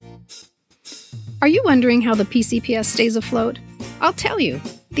Are you wondering how the PCPS stays afloat? I'll tell you.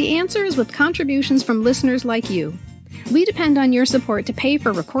 The answer is with contributions from listeners like you. We depend on your support to pay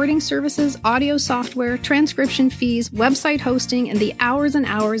for recording services, audio software, transcription fees, website hosting, and the hours and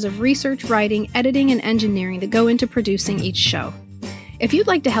hours of research, writing, editing, and engineering that go into producing each show. If you'd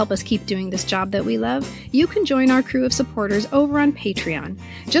like to help us keep doing this job that we love, you can join our crew of supporters over on Patreon.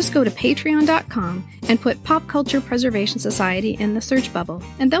 Just go to patreon.com and put Pop Culture Preservation Society in the search bubble,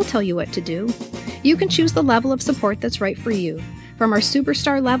 and they'll tell you what to do. You can choose the level of support that's right for you, from our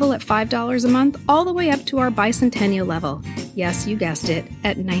superstar level at $5 a month all the way up to our bicentennial level. Yes, you guessed it,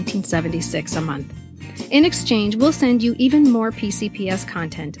 at $19.76 a month. In exchange, we'll send you even more PCPS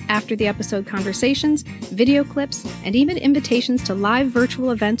content, after the episode conversations, video clips, and even invitations to live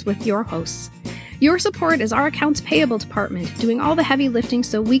virtual events with your hosts. Your support is our accounts payable department, doing all the heavy lifting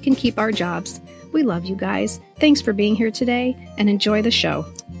so we can keep our jobs. We love you guys. Thanks for being here today, and enjoy the show.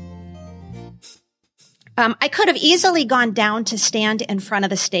 I could have easily gone down to stand in front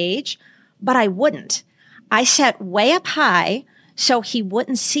of the stage, but I wouldn't. I sat way up high so he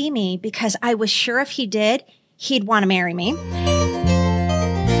wouldn't see me because I was sure if he did, he'd want to marry me.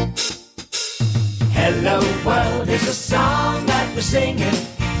 Hello world, here's a song that we're singing.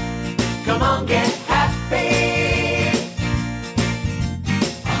 Come on, get happy.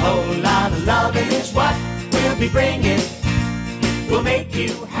 A whole lot of loving is what we'll be bringing. We'll make you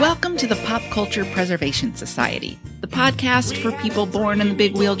happy. Welcome to the Pop Culture Preservation Society, the podcast for people born in the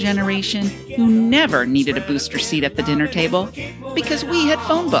big wheel generation who never needed a booster seat at the dinner table because we had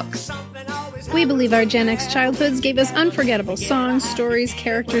phone books. We believe our Gen X childhoods gave us unforgettable songs, stories,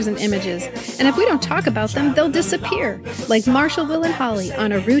 characters, and images. And if we don't talk about them, they'll disappear, like Marshall, Will, and Holly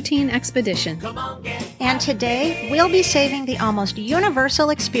on a routine expedition. And today, we'll be saving the almost universal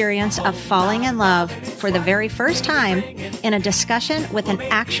experience of falling in love for the very first time in a discussion with an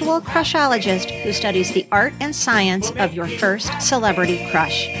actual crushologist who studies the art and science of your first celebrity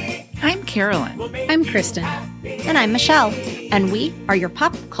crush. I'm Carolyn. I'm Kristen. And I'm Michelle. And we are your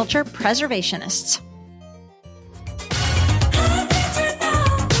pop culture preservationists.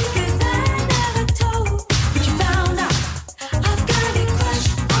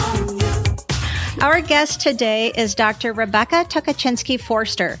 Our guest today is Dr. Rebecca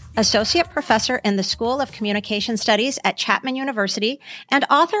Tukachinsky-Forster, Associate Professor in the School of Communication Studies at Chapman University and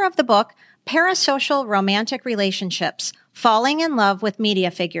author of the book Parasocial Romantic Relationships, Falling in Love with Media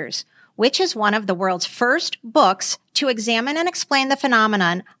Figures, which is one of the world's first books to examine and explain the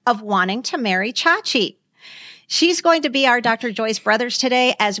phenomenon of wanting to marry Chachi. She's going to be our Dr. Joyce Brothers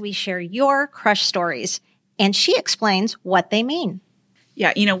today as we share your crush stories, and she explains what they mean.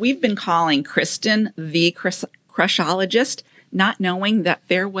 Yeah, we've been calling Kristen the crushologist, not knowing that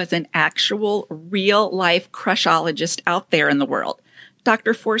there was an actual real-life crushologist out there in the world.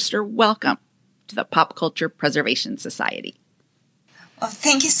 Dr. Forster, welcome to the Pop Culture Preservation Society. Well,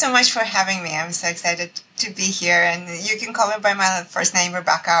 thank you so much for having me. I'm so excited to be here. And you can call me by my first name,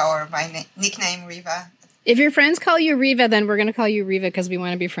 Rebecca, or my nickname, Riva. If your friends call you Riva, then we're going to call you Riva because we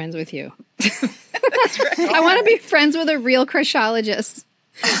want to be friends with you. That's right. I want to be friends with a real crushologist.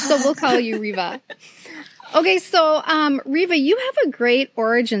 So we'll call you Riva. Okay, so Riva, you have a great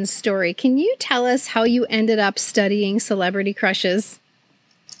origin story. Can you tell us how you ended up studying celebrity crushes?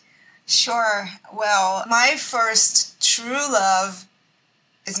 Sure. Well, my first true love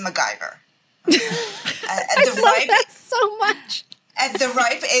is MacGyver. I love that so much. At the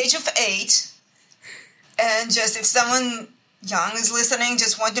ripe age of 8, and just if someone young is listening,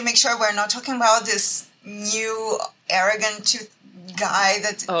 just want to make sure we're not talking about this new arrogant guy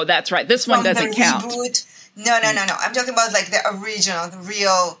that... Oh, that's right. This one doesn't count. Reboot. No. I'm talking about like the original, the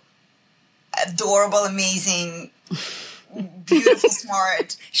real adorable, amazing, beautiful,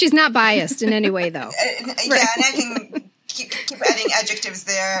 smart. She's not biased in any way, though. Yeah, and I can keep adding adjectives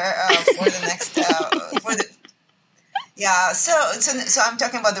there for the next So I'm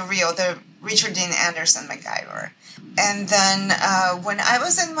talking about the Richard Dean Anderson MacGyver. And then when I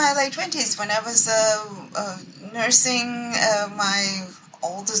was in my late 20s, when I was nursing my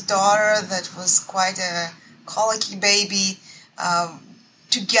oldest daughter that was quite a colicky baby,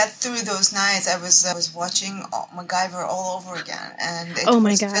 to get through those nights, I was watching MacGyver all over again, and it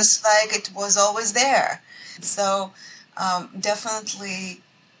was just like it was always there. So definitely,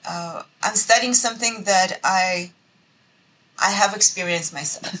 I'm studying something that I have experienced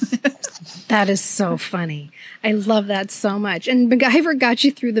myself. That is so funny. I love that so much. And MacGyver got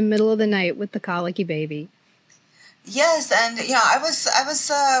you through the middle of the night with the colicky baby. Yes, and I was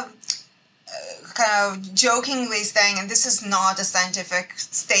kind of jokingly saying, and this is not a scientific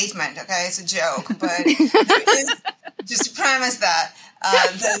statement, okay, it's a joke, but there is, just to premise that,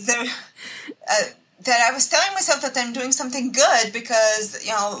 that I was telling myself that I'm doing something good because,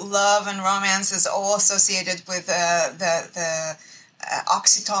 love and romance is all associated with the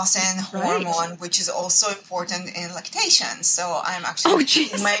oxytocin hormone, which is also important in lactation. So I'm actually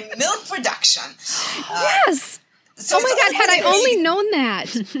in my milk production. Yes. So oh my God, had I only known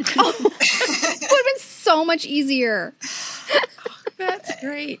that. It would have been so much easier. That's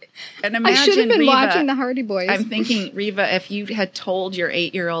great. And imagine, I should have been Reva, watching the Hardy Boys. I'm thinking, Reva, if you had told your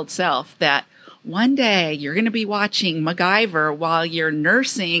 8-year-old self that one day you're going to be watching MacGyver while you're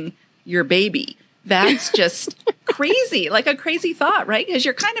nursing your baby, that's just crazy, like a crazy thought, right? Because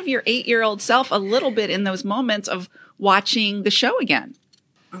you're kind of your 8-year-old self a little bit in those moments of watching the show again.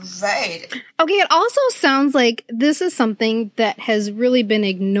 Right. Okay, it also sounds like this is something that has really been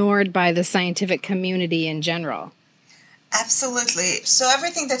ignored by the scientific community in general. Absolutely. So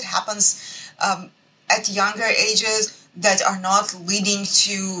everything that happens at younger ages that are not leading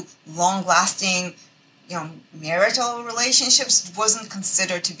to long-lasting, marital relationships wasn't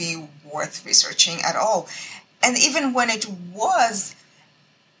considered to be worth researching at all. And even when it was,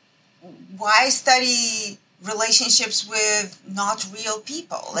 why study relationships with not real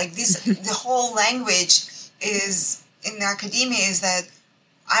people? Like this, the whole language is in academia is that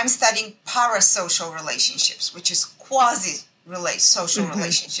I'm studying parasocial relationships, which is quasi-social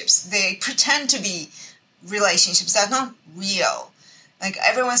relationships. They pretend to be relationships that are not real. Like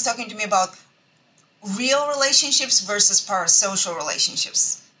everyone's talking to me about real relationships versus parasocial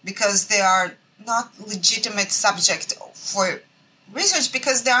relationships because they are not legitimate subject for research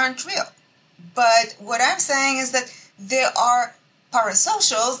because they aren't real. But what I'm saying is that they are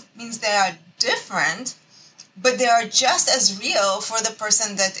parasocial, means they are different, but they are just as real for the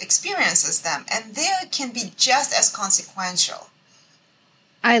person that experiences them. And they can be just as consequential.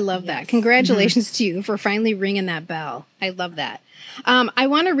 I love that. Congratulations to you for finally ringing that bell. I love that. I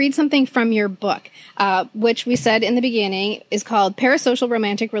want to read something from your book, which we said in the beginning is called Parasocial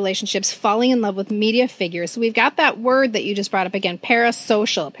Romantic Relationships, Falling in Love with Media Figures. So we've got that word that you just brought up again,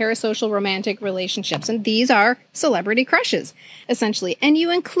 parasocial romantic relationships. And these are celebrity crushes, essentially. And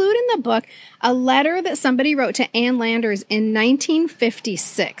you include in the book a letter that somebody wrote to Ann Landers in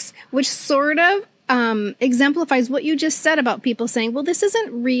 1956, which sort of exemplifies what you just said about people saying, well, this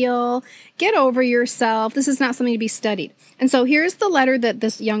isn't real. Get over yourself. This is not something to be studied. And so here's the letter that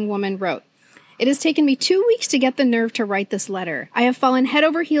this young woman wrote. It has taken me 2 weeks to get the nerve to write this letter. I have fallen head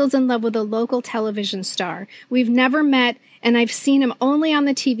over heels in love with a local television star. We've never met, and I've seen him only on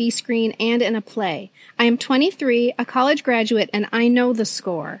the TV screen and in a play. I am 23, a college graduate, and I know the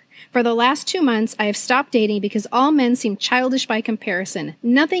score. For the last 2 months, I have stopped dating because all men seem childish by comparison.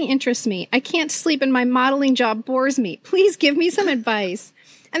 Nothing interests me. I can't sleep and my modeling job bores me. Please give me some advice.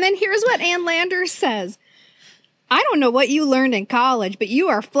 And then here's what Ann Landers says. I don't know what you learned in college, but you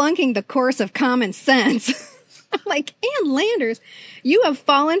are flunking the course of common sense. I'm like, Ann Landers, you have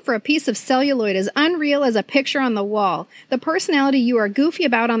fallen for a piece of celluloid as unreal as a picture on the wall. The personality you are goofy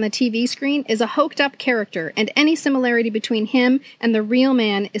about on the TV screen is a hoked-up character, and any similarity between him and the real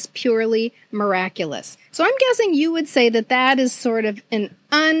man is purely miraculous. So I'm guessing you would say that that is sort of an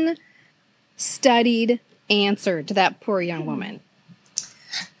unstudied answer to that poor young woman.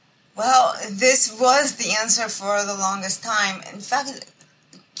 Well, this was the answer for the longest time. In fact,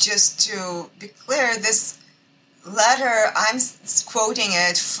 just to be clear, this letter, I'm quoting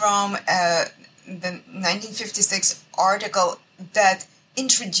it from the 1956 article that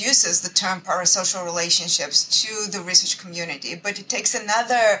introduces the term parasocial relationships to the research community, but it takes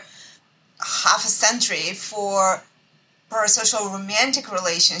another half a century for parasocial romantic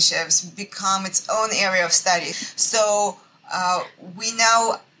relationships become its own area of study. So we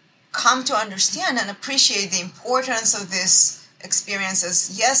now come to understand and appreciate the importance of these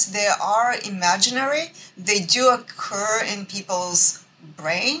experiences. Yes, they are imaginary. They do occur in people's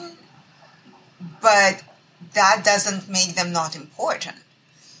brain, but that doesn't make them not important.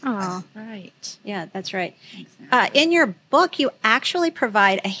 Oh, right. Yeah, that's right. In your book, you actually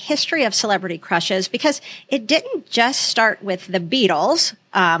provide a history of celebrity crushes because it didn't just start with the Beatles,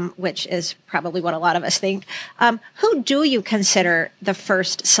 which is probably what a lot of us think. Who do you consider the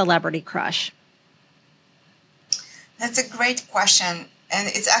first celebrity crush? That's a great question. And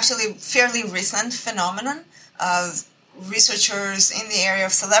it's actually a fairly recent phenomenon. Researchers in the area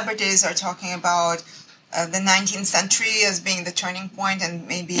of celebrities are talking about the 19th century as being the turning point, and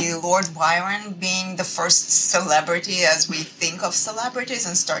maybe Lord Byron being the first celebrity as we think of celebrities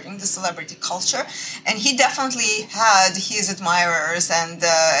and starting the celebrity culture. And he definitely had his admirers, and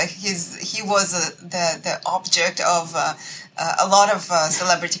he was the object of a lot of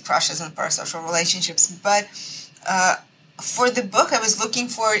celebrity crushes and parasocial relationships. But for the book, I was looking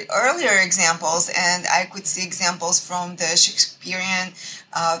for earlier examples, and I could see examples from the Shakespearean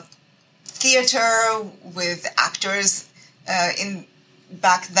theater with actors in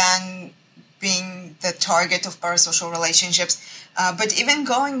back then being the target of parasocial relationships. But even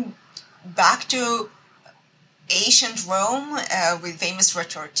going back to ancient Rome with famous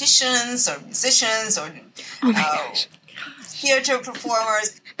rhetoricians or musicians or theater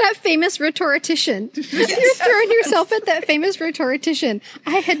performers. That famous rhetorician. Yes. You're throwing yourself at that famous rhetorician.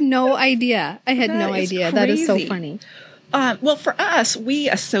 I had no idea. That is so funny. Well, for us, we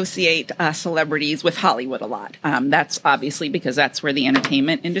associate celebrities with Hollywood a lot. That's obviously because that's where the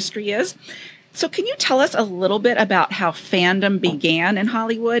entertainment industry is. So can you tell us a little bit about how fandom began in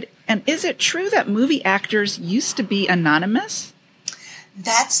Hollywood? And is it true that movie actors used to be anonymous?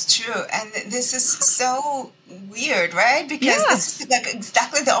 That's true. And this is so weird, right? Because this is like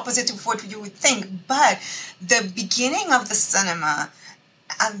exactly the opposite of what you would think. But the beginning of the cinema,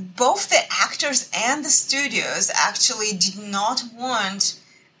 both the actors and the studios actually did not want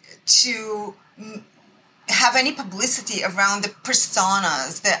to have any publicity around the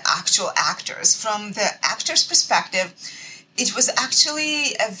personas, the actual actors. From the actor's perspective, it was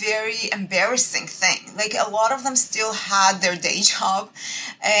actually a very embarrassing thing. Like, a lot of them still had their day job,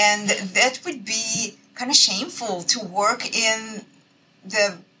 and that would be kind of shameful to work in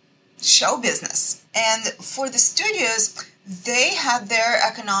the show business. And for the studios, they had their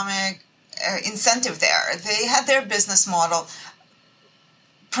economic incentive there. They had their business model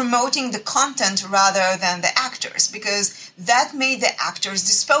promoting the content rather than the actors, because that made the actors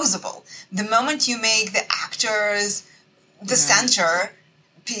disposable. The moment you make the actors the center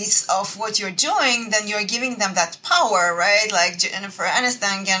piece of what you're doing, then you're giving them that power, right? Like Jennifer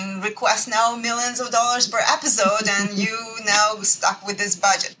Aniston can request now millions of dollars per episode, and you now stuck with this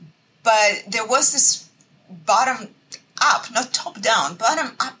budget. But there was this bottom up, not top down,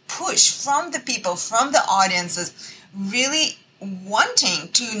 bottom up push from the people, from the audiences, really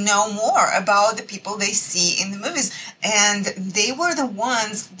wanting to know more about the people they see in the movies. And they were the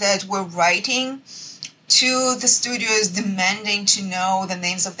ones that were writing to the studios, demanding to know the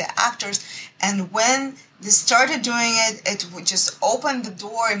names of the actors. And when they started doing it, it would just open the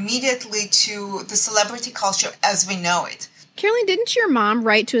door immediately to the celebrity culture as we know it. Caroline, didn't your mom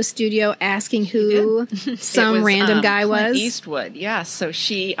write to a studio asking who some random guy was? Clint Eastwood, yes. So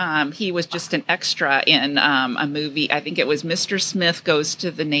he was just an extra in a movie. I think it was Mr. Smith Goes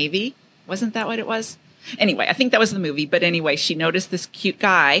to the Navy. Wasn't that what it was? Anyway, I think that was the movie. But anyway, she noticed this cute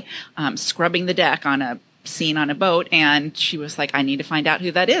guy scrubbing the deck on a scene on a boat, and she was like, I need to find out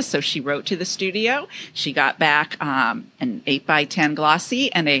who that is. So she wrote to the studio. She got back an 8x10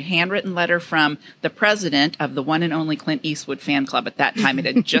 glossy and a handwritten letter from the president of the one and only Clint Eastwood fan club. At that time, it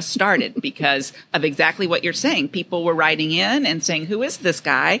had just started because of exactly what you're saying. People were writing in and saying, who is this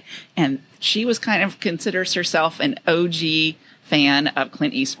guy? And she was kind of considers herself an OG fan of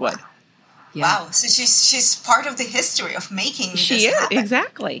Clint Eastwood. Yeah. Wow. So she's part of the history of making she this happen.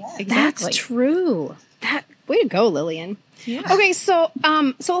 Exactly. Yeah. Exactly. That's true. Way to go, Lillian. Yeah. Okay, so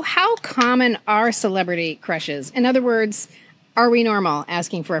how common are celebrity crushes? In other words, are we normal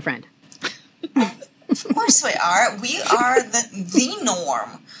asking for a friend? Of course we are. We are the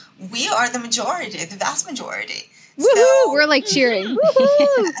norm. We are the majority, the vast majority. Woohoo! So, we're like cheering.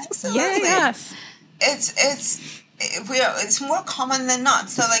 Woohoo! Absolutely. Yes. It's more common than not.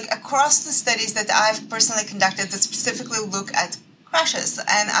 So, like, across the studies that I've personally conducted that specifically look at crushes,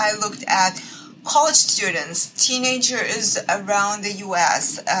 and I looked at college students, teenagers around the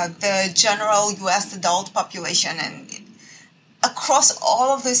U.S., the general U.S. adult population, and across all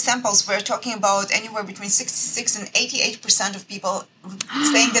of those samples, we're talking about anywhere between 66 and 88% of people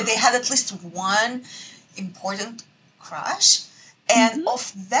saying that they had at least one important crush, and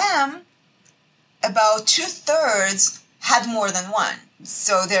of them, about 2/3 had more than one.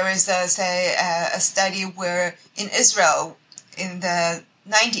 So there is, a study where in Israel in the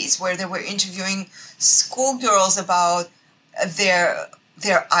 90s where they were interviewing schoolgirls about their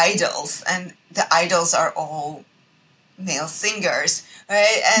idols, and the idols are all male singers,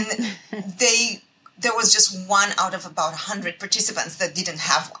 right? And there was just one out of about 100 participants that didn't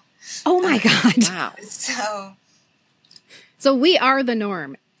have one. Oh my God. Wow. So we are the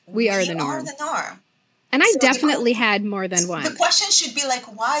norm. We are the norm. And I definitely had more than one. The question should be like,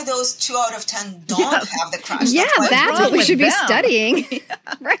 why those 2 out of 10 don't have the crush? Yeah, that's what we should be studying. Yeah.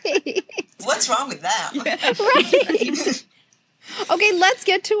 Right. What's wrong with them? Yeah. Right. Okay, let's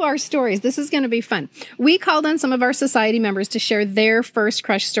get to our stories. This is going to be fun. We called on some of our society members to share their first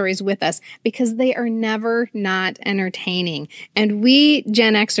crush stories with us because they are never not entertaining. And we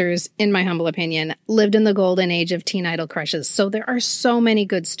Gen Xers, in my humble opinion, lived in the golden age of teen idol crushes. So there are so many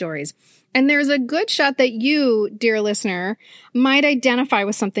good stories. And there's a good shot that you, dear listener, might identify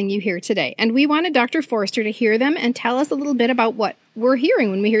with something you hear today. And we wanted Dr. Forster to hear them and tell us a little bit about what we're hearing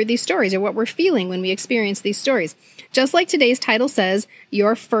when we hear these stories or what we're feeling when we experience these stories. Just like today's title says,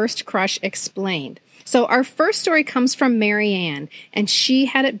 Your First Crush Explained. So our first story comes from Mary Ann, and she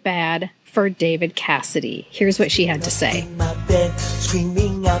had it bad for David Cassidy. Here's what she had to say. In my bed,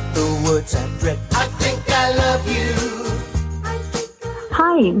 screaming out the words I dread. I think I love you.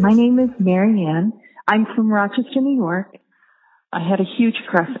 Hi, my name is Mary Ann. I'm from Rochester, New York. I had a huge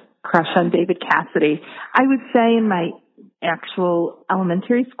crush on David Cassidy. I would say in my actual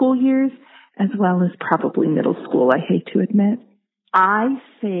elementary school years, as well as probably middle school, I hate to admit. I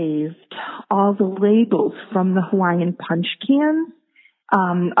saved all the labels from the Hawaiian Punch cans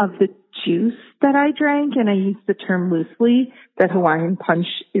of the juice that I drank, and I use the term loosely that Hawaiian Punch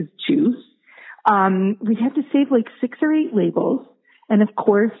is juice. We had to save like 6 or 8 labels. And of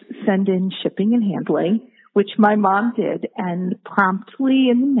course, send in shipping and handling, which my mom did, and promptly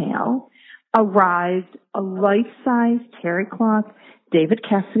in the mail arrived a life-size terry cloth David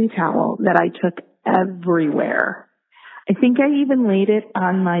Cassidy towel that I took everywhere. I think I even laid it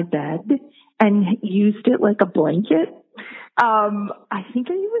on my bed and used it like a blanket. I think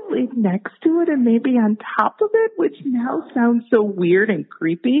I even laid next to it and maybe on top of it, which now sounds so weird and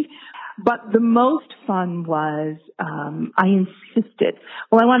creepy. But the most fun was I insisted,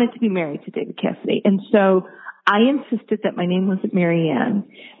 I wanted to be married to David Cassidy. And so I insisted that my name wasn't Mary Ann,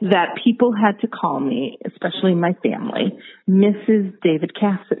 that people had to call me, especially my family, Mrs. David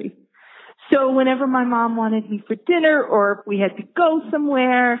Cassidy. So whenever my mom wanted me for dinner or if we had to go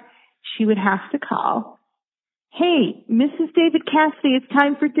somewhere, she would have to call, hey, Mrs. David Cassidy, it's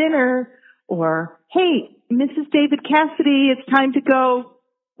time for dinner. Or, hey, Mrs. David Cassidy, it's time to go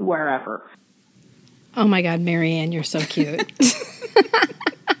wherever. Oh my God, Mary Ann, you're so cute.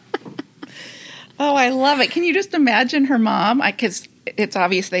 Oh, I love it. Can you just imagine her mom? Because it's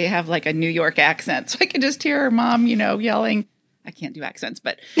obvious they have like a New York accent. So I can just hear her mom, yelling. I can't do accents,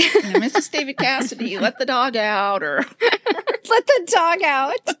 but Mrs. David Cassidy, let the dog out, or let the dog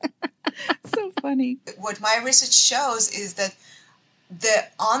out. So funny. What my research shows is that the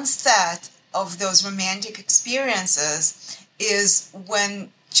onset of those romantic experiences is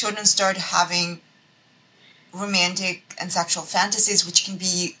when children start having romantic and sexual fantasies, which can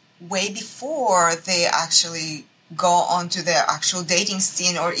be way before they actually go onto their actual dating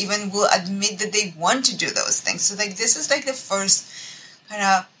scene or even will admit that they want to do those things. So this is the first kind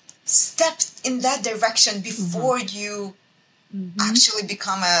of step in that direction before you actually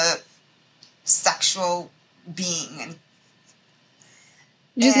become a sexual being. And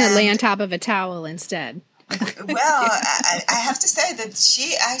just going to lay on top of a towel instead. Well, I have to say that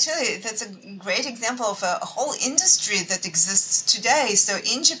that's a great example of a whole industry that exists today. So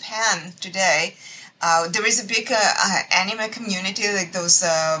in Japan today, there is a big anime community, like those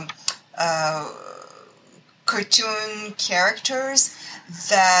cartoon characters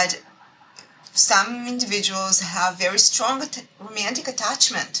that some individuals have very strong romantic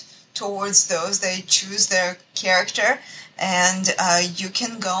attachment towards those. They choose their character. And you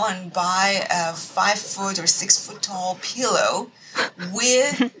can go and buy a 5-foot or 6-foot tall pillow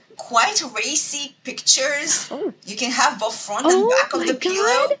with quite racy pictures. Oh. You can have both front and back of the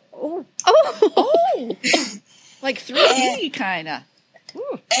pillow. Oh. Like 3D kind of.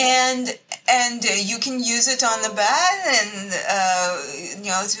 And you can use it on the bed and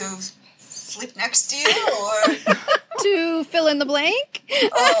to sleep next to you or to fill in the blank.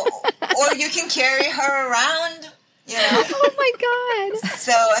 Or you can carry her around. Oh my God.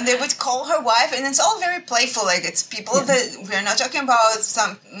 So, and they would call her wife, and it's all very playful. Like, it's people that we're not talking about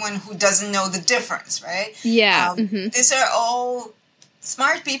someone who doesn't know the difference, right? Yeah. These are all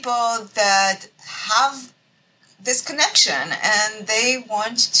smart people that have this connection, and they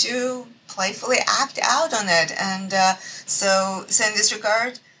want to playfully act out on it. And so in this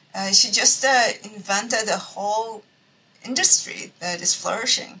regard, she just invented a whole industry that is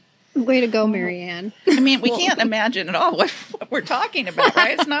flourishing. Way to go, Mary Ann. I mean, we can't imagine at all what we're talking about,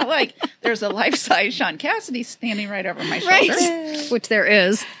 right? It's not like there's a life-size Sean Cassidy standing right over my shoulder. Right. Which there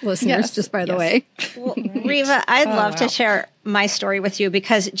is, listeners, just by the way. Well, Riva, I'd love to share my story with you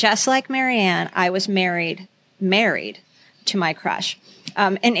because just like Mary Ann, I was married to my crush.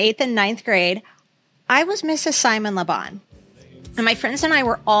 In 8th and 9th grade, I was Mrs. Simon LeBon. And my friends and I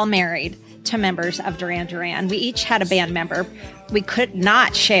were all married. to members of Duran Duran. We each had a band member. We could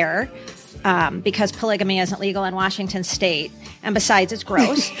not share because polygamy isn't legal in Washington State. And besides, it's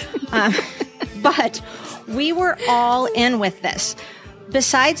gross. But we were all in with this.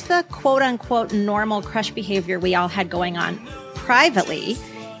 Besides the quote-unquote normal crush behavior we all had going on privately,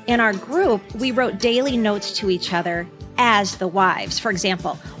 in our group, we wrote daily notes to each other as the wives. For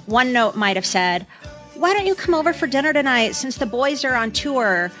example, one note might have said, "Why don't you come over for dinner tonight since the boys are on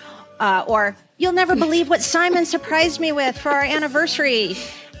tour?" Or, "You'll never believe what Simon surprised me with for our anniversary."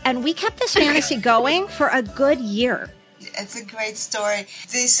 And we kept this fantasy going for a good year. It's a great story.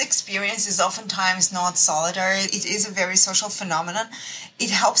 This experience is oftentimes not solitary. It is a very social phenomenon. It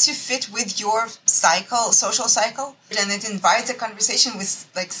helps you fit with your social cycle, and it invites a conversation with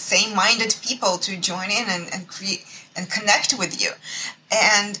like same-minded people to join in and create and connect with you.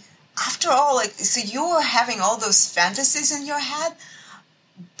 And after all, so you are having all those fantasies in your head,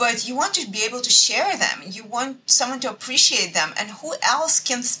 but you want to be able to share them. You want someone to appreciate them. And who else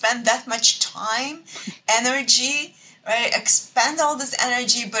can spend that much time, energy, right? Expend all this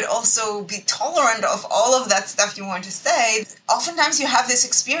energy, but also be tolerant of all of that stuff you want to say. Oftentimes you have this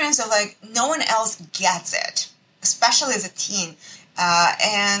experience of like, no one else gets it, especially as a teen.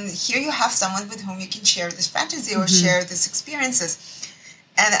 And here you have someone with whom you can share this fantasy or share these experiences.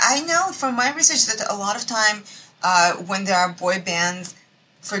 And I know from my research that a lot of time when there are boy bands,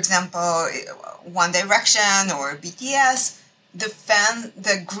 for example, One Direction or BTS,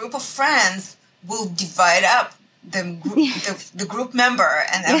 the group of friends will divide up the group member,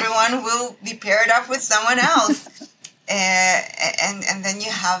 and everyone will be paired up with someone else, and then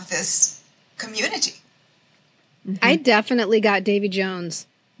you have this community. I definitely got Davy Jones.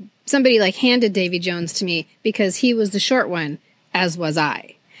 Somebody handed Davy Jones to me because he was the short one, as was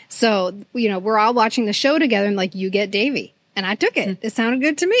I. So, we're all watching the show together and you get Davy. And I took it. It sounded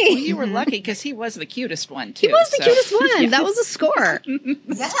good to me. Well, you were lucky because he was the cutest one, too. He was the cutest one. Yeah. That was a score.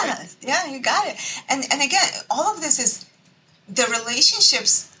 Yeah, you got it. And again, all of this is the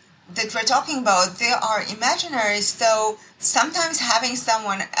relationships that we're talking about. They are imaginary. So sometimes having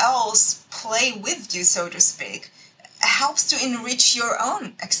someone else play with you, so to speak, helps to enrich your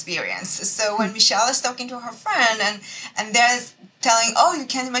own experience. So when Michelle is talking to her friend and there's telling, "Oh, you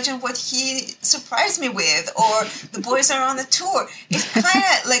can't imagine what he surprised me with," or "the boys are on a tour." It's kind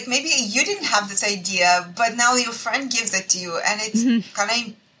of maybe you didn't have this idea, but now your friend gives it to you, and it kind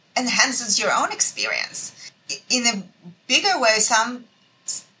of enhances your own experience. In a bigger way, some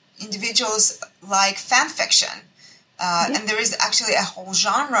individuals like fan fiction. And there is actually a whole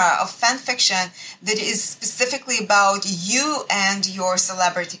genre of fan fiction that is specifically about you and your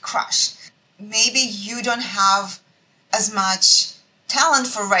celebrity crush. Maybe you don't have as much talent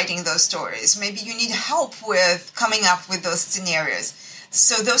for writing those stories. Maybe you need help with coming up with those scenarios.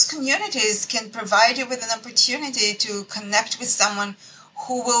 So those communities can provide you with an opportunity to connect with someone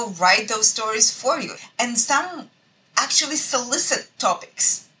who will write those stories for you. And some actually solicit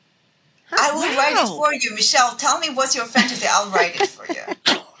topics. I will write it for you. Michelle, tell me what's your fantasy. I'll write it for you.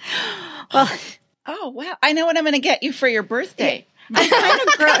 Well, oh, wow. I know what I'm going to get you for your birthday. I kind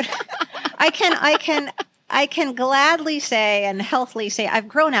of grown. I can gladly say and healthily say I've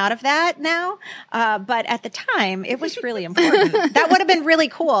grown out of that now. But at the time, it was really important. That would have been really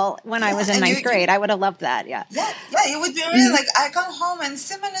cool when I was in ninth grade. I would have loved that. Yeah. Yeah. It would be really I come home and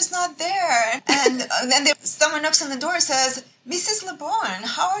Simon is not there. And then someone knocks on the door and says, "Mrs. LeBron,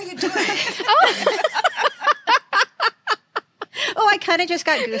 how are you doing?" Oh, I kind of just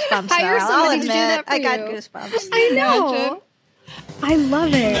got goosebumps. Hire now. somebody I'll to do admit, that for I got you. goosebumps. I know. I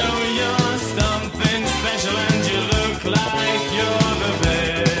love it. You're something special and you look like you're the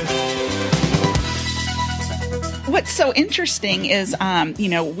best. What's so interesting is,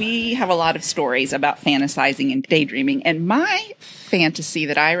 we have a lot of stories about fantasizing and daydreaming, and my fantasy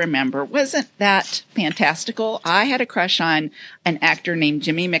that I remember wasn't that fantastical. I had a crush on an actor named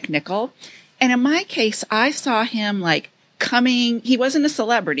Jimmy McNichol, and in my case, I saw him he wasn't a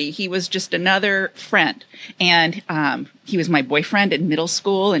celebrity. He was just another friend. And he was my boyfriend in middle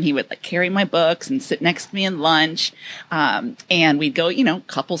school, and he would carry my books and sit next to me in lunch. And we'd go,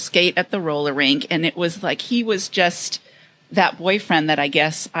 couple skate at the roller rink. And it was he was just that boyfriend that I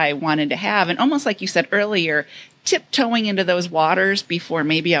guess I wanted to have. And almost like you said earlier, tiptoeing into those waters before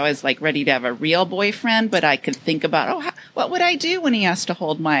maybe I was ready to have a real boyfriend, but I could think about, what would I do when he has to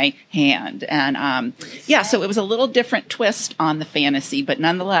hold my hand? And so it was a little different twist on the fantasy, but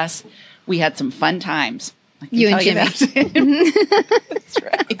nonetheless, we had some fun times. You and Jimmy. That's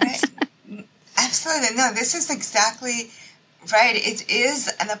right. Absolutely. No, this is exactly right. It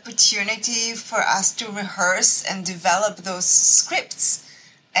is an opportunity for us to rehearse and develop those scripts.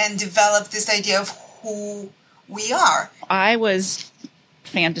 and develop this idea of who we are. I was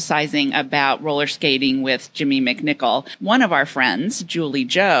fantasizing about roller skating with Jimmy McNichol. One of our friends, Julie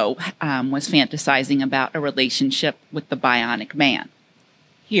Joe, was fantasizing about a relationship with the Bionic Man.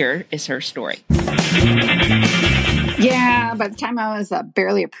 Here is her story. Yeah, by the time I was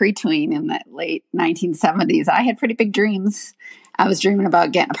barely a preteen in the late 1970s, I had pretty big dreams. I was dreaming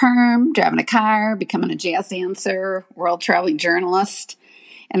about getting a perm, driving a car, becoming a jazz dancer, world-traveling journalist,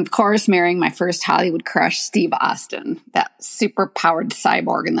 and of course, marrying my first Hollywood crush, Steve Austin, that super-powered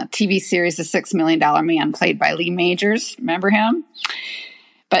cyborg in the TV series The $6 Million Man, played by Lee Majors. Remember him?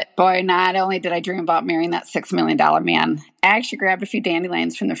 But boy, not only did I dream about marrying that $6 million man, I actually grabbed a few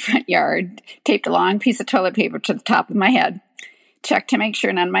dandelions from the front yard, taped a long piece of toilet paper to the top of my head, checked to make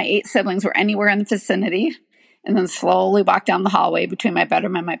sure none of my 8 siblings were anywhere in the vicinity, and then slowly walked down the hallway between my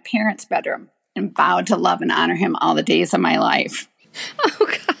bedroom and my parents' bedroom and vowed to love and honor him all the days of my life. Oh,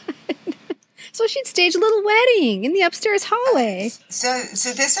 God. So she'd stage a little wedding in the upstairs hallway. So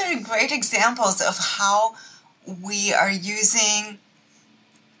these are great examples of how we are using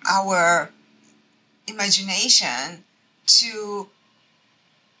our imagination to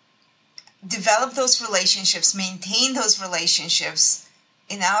develop those relationships, maintain those relationships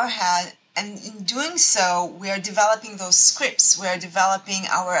in our head. And in doing so, we are developing those scripts. We are developing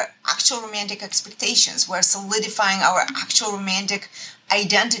our actual romantic expectations. We're solidifying our actual romantic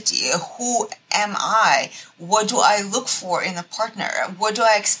identity. Who am I? What do I look for in a partner? What do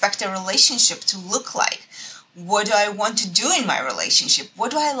I expect a relationship to look like? What do I want to do in my relationship?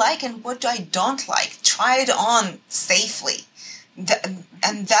 What do I like and what do I don't like? Try it on safely.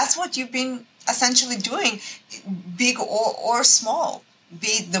 And that's what you've been essentially doing, big or small. Be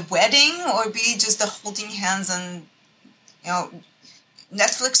it the wedding or be it just the holding hands and,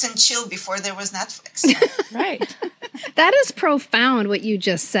 Netflix and chill before there was Netflix. Right. That is profound what you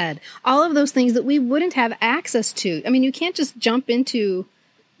just said. All of those things that we wouldn't have access to. I mean, you can't just you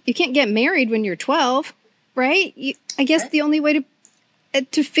can't get married when you're 12, right? I guess the only way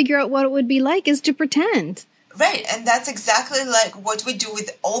to figure out what it would be like is to pretend. Right, and that's exactly like what we do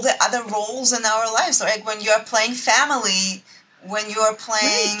with all the other roles in our lives. Like when you're playing family, when you're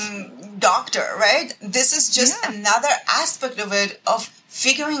playing doctor, right? This is just another aspect of it, of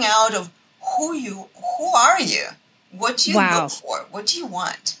figuring out of who are you? What do you look for? What do you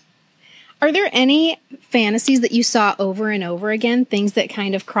want? Are there any fantasies that you saw over and over again, things that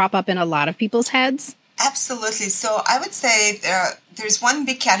kind of crop up in a lot of people's heads? Absolutely. So I would say there's one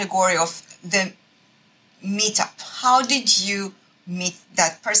big category of the meetup. How did you meet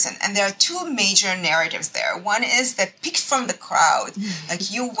that person? And there are 2 major narratives there. One is that picked from the crowd.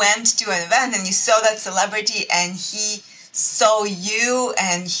 Like you went to an event and you saw that celebrity and he saw you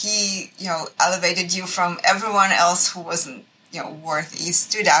and he, elevated you from everyone else who wasn't, worthy,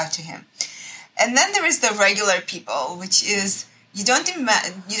 stood out to him. And then there is the regular people, which is you don't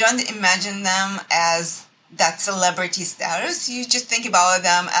imagine them as that celebrity status. You just think about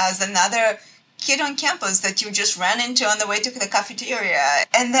them as another kid on campus that you just ran into on the way to the cafeteria.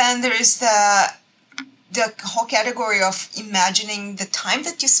 And then there is the whole category of imagining the time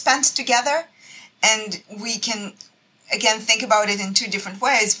that you spent together. And we can, again, think about it in 2 different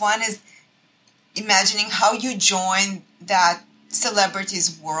ways. One is imagining how you join that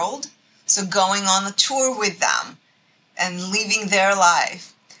celebrity's world. So going on a tour with them and living their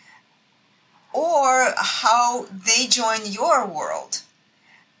life. Or how they join your world.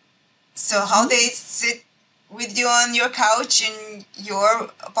 So how they sit with you on your couch in your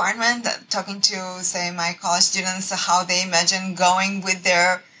apartment, talking to, say, my college students, how they imagine going to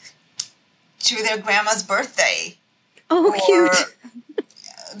their grandma's birthday. Oh, cute.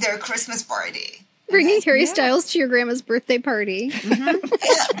 Their Christmas party. Bringing Harry Styles to your grandma's birthday party.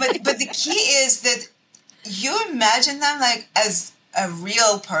 Mm-hmm. But the key is that you imagine them like as a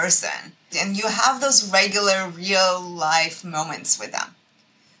real person. And you have those regular, real life moments with them.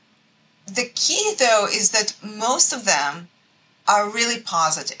 The key, though, is that most of them are really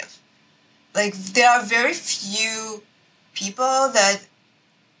positive. Like, there are very few people that,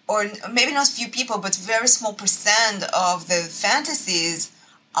 or maybe not few people, but very small percent of the fantasies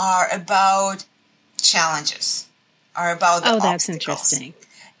are about challenges, are about the that's obstacles. interesting.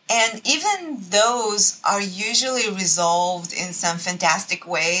 And even those are usually resolved in some fantastic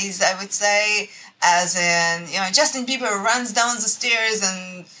ways, I would say, as in, Justin Bieber runs down the stairs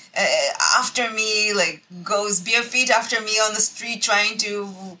and after me, like goes bare feet after me on the street trying to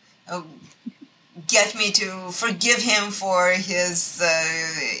get me to forgive him for his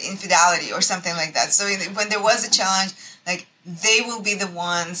infidelity or something like that. So when there was a challenge, like they will be the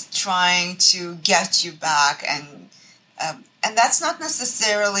ones trying to get you back and And that's not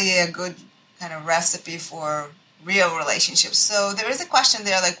necessarily a good kind of recipe for real relationships. So there is a question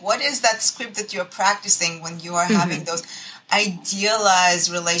there, like, what is that script that you're practicing when you are having those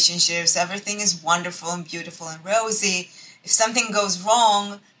idealized relationships? Everything is wonderful and beautiful and rosy. If something goes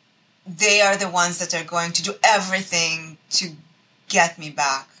wrong, they are the ones that are going to do everything to get me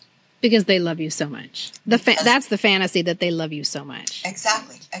back. Because they love you so much. That's the fantasy, that they love you so much.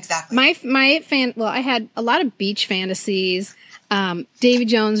 Exactly. I had a lot of beach fantasies. Davy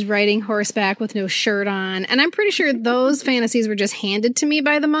Jones riding horseback with no shirt on, and I'm pretty sure those fantasies were just handed to me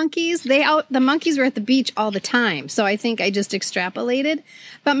by the monkeys. The monkeys were at the beach all the time, so I think I just extrapolated.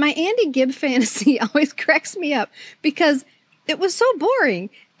 But my Andy Gibb fantasy always cracks me up because it was so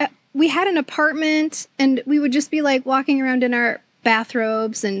boring. We had an apartment, and we would just be like walking around in our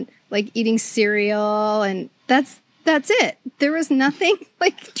bathrobes and like eating cereal, and that's it. There was nothing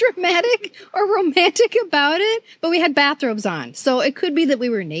like dramatic or romantic about it, but we had bathrobes on. So it could be that we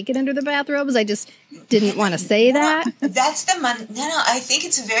were naked under the bathrobes. I just didn't want to say that. That's I think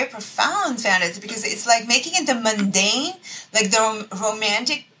it's a very profound fantasy because it's like making it the mundane, like the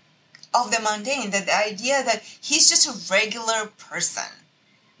romantic of the mundane, that the idea that he's just a regular person.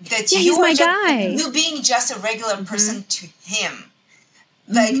 That he's my guy. You being just a regular person to him.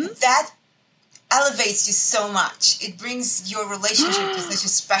 Like that elevates you so much. It brings your relationship to such a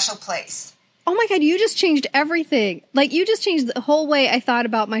special place. Oh my God, you just changed everything. Like, you just changed the whole way I thought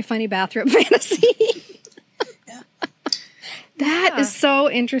about my funny bathrobe fantasy. That is so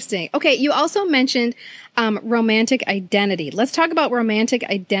interesting. Okay, you also mentioned romantic identity. Let's talk about romantic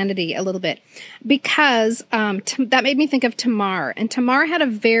identity a little bit, because that made me think of Tamar. And Tamar had a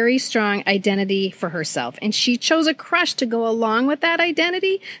very strong identity for herself, and she chose a crush to go along with that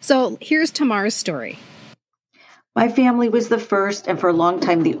identity. So here's Tamar's story. My family was the first and for a long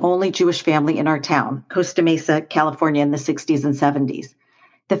time the only Jewish family in our town, Costa Mesa, California, in the 60s and 70s.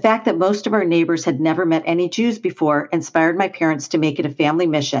 The fact that most of our neighbors had never met any Jews before inspired my parents to make it a family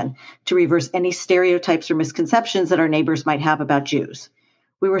mission to reverse any stereotypes or misconceptions that our neighbors might have about Jews.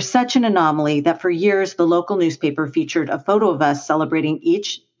 We were such an anomaly that for years the local newspaper featured a photo of us celebrating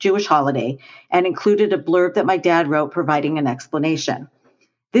each Jewish holiday and included a blurb that my dad wrote providing an explanation.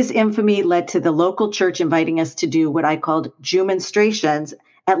 This infamy led to the local church inviting us to do what I called Jew-menstrations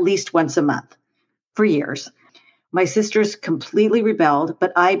at least once a month for years. My sisters completely rebelled,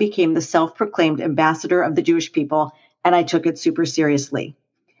 but I became the self-proclaimed ambassador of the Jewish people, and I took it super seriously.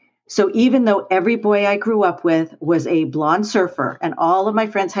 So even though every boy I grew up with was a blonde surfer, and all of my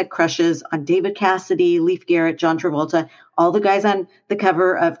friends had crushes on David Cassidy, Leif Garrett, John Travolta, all the guys on the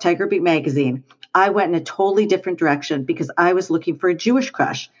cover of Tiger Beat magazine, I went in a totally different direction because I was looking for a Jewish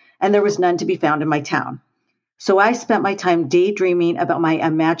crush, and there was none to be found in my town. So I spent my time daydreaming about my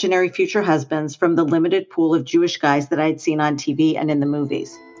imaginary future husbands from the limited pool of Jewish guys that I had seen on TV and in the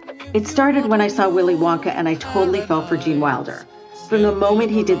movies. It started when I saw Willy Wonka and I totally fell for Gene Wilder. From the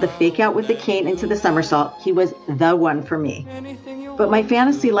moment he did the fake out with the cane into the somersault, he was the one for me. But my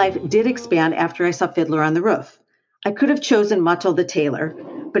fantasy life did expand after I saw Fiddler on the Roof. I could have chosen Mottel the tailor,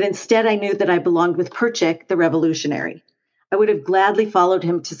 but instead I knew that I belonged with Perchik, the revolutionary. I would have gladly followed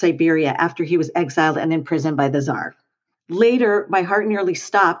him to Siberia after he was exiled and imprisoned by the Tsar. Later, my heart nearly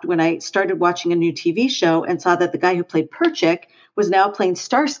stopped when I started watching a new TV show and saw that the guy who played Perchik was now playing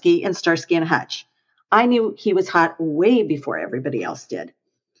Starsky in Starsky and Hutch. I knew he was hot way before everybody else did.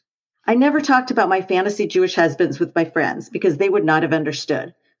 I never talked about my fantasy Jewish husbands with my friends because they would not have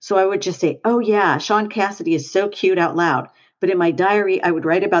understood. So I would just say, oh yeah, Sean Cassidy is so cute out loud. But in my diary, I would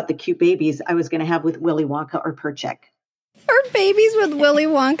write about the cute babies I was going to have with Willy Wonka or Perchik. Or babies with Willy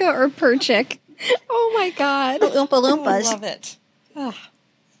Wonka or Perchik. Oh my God. Oompa Loompas. I love it. Oh.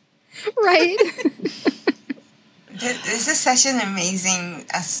 Right? This is such an amazing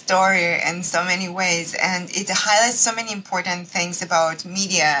story in so many ways, and it highlights so many important things about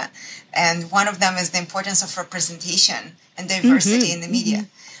media. And one of them is the importance of representation and diversity in the media,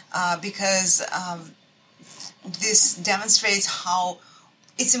 because this demonstrates how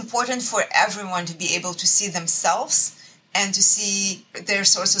it's important for everyone to be able to see themselves and to see their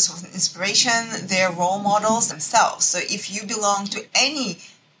sources of inspiration, their role models themselves. So if you belong to any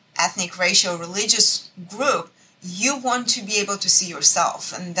ethnic, racial, religious group, you want to be able to see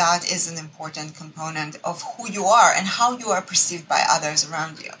yourself. And that is an important component of who you are and how you are perceived by others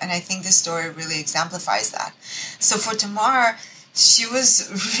around you. And I think this story really exemplifies that. So for Tamar, she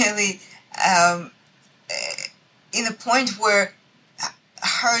was really in a point where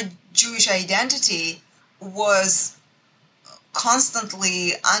her Jewish identity was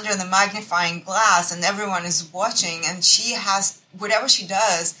constantly under the magnifying glass and everyone is watching, and she has, whatever she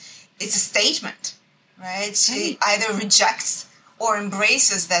does, it's a statement, right? She either rejects or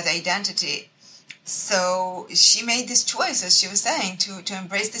embraces that identity. So she made this choice, as she was saying, to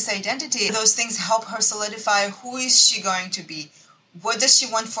embrace this identity. Those things help her solidify who is she going to be. What does she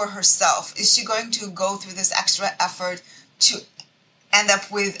want for herself? Is she going to go through this extra effort to end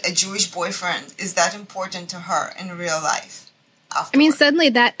up with a Jewish boyfriend? Is that important to her in real life? Afterward? I mean, suddenly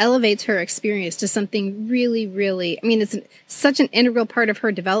that elevates her experience to something really, really, I mean, it's such an integral part of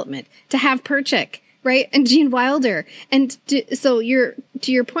her development to have Perchik, right? And Gene Wilder. And so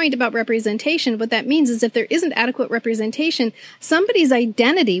to your point about representation, what that means is if there isn't adequate representation, somebody's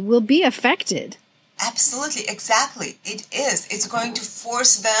identity will be affected. Absolutely, exactly. It is. It's going to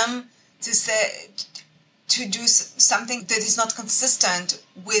force them to do something that is not consistent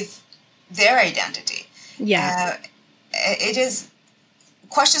with their identity. Yeah. It is.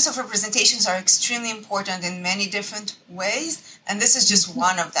 Questions of representations are extremely important in many different ways, and this is just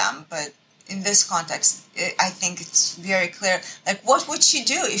one of them. But in this context, I think it's very clear. Like, what would she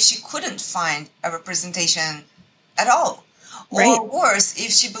do if she couldn't find a representation at all? Right. Or worse,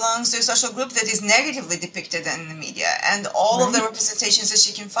 if she belongs to a social group that is negatively depicted in the media, and all of the representations that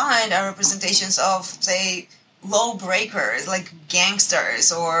she can find are representations of, say, low breakers, like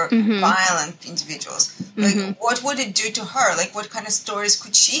gangsters or violent individuals. Like, what would it do to her? Like, what kind of stories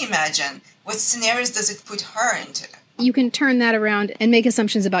could she imagine? What scenarios does it put her into? You can turn that around and make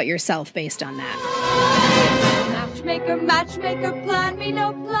assumptions about yourself based on that. Matchmaker, plan me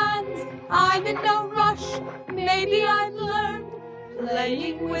no plans. I'm in no rush. Maybe I've learned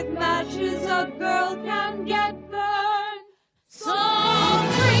playing with matches a girl can get burned. So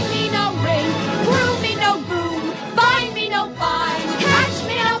bring me no ring, groom me no groom, find me no fine, catch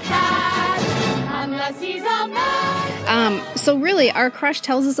me no cat, unless he's a man. So really, our crush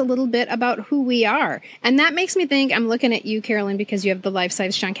tells us a little bit about who we are. And that makes me think, I'm looking at you, Carolyn, because you have the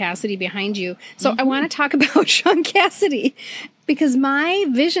life-size Sean Cassidy behind you. So I want to talk about Sean Cassidy, because my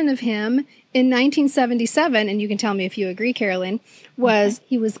vision of him in 1977, and you can tell me if you agree, Carolyn, was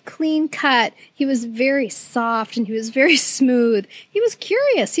he was clean cut, he was very soft, and he was very smooth. He was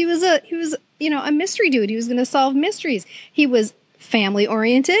curious. He was a mystery dude. He was going to solve mysteries. He was family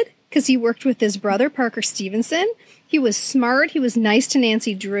oriented because he worked with his brother, Parker Stevenson. He was smart. He was nice to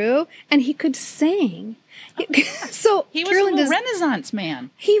Nancy Drew, and he could sing. So he was Carolyn a Renaissance man.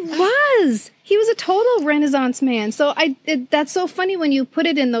 He was. He was a total Renaissance man. So that's so funny when you put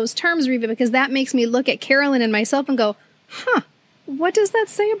it in those terms, Reva, because that makes me look at Carolyn and myself and go, what does that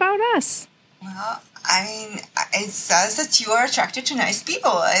say about us? Well, I mean, it says that you are attracted to nice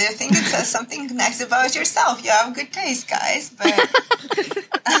people. I think it says something nice about yourself. You have good taste, guys. But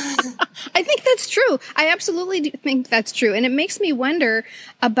I think that's true. I absolutely think that's true. And it makes me wonder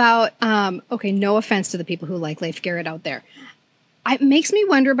about, no offense to the people who like Leif Garrett out there. It makes me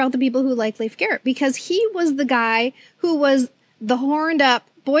wonder about the people who like Leif Garrett, because he was the guy who was the horned up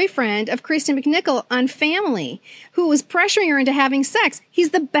boyfriend of Christy McNichol on Family, who was pressuring her into having sex. He's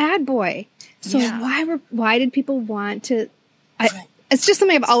the bad boy. So why did people want to? It's just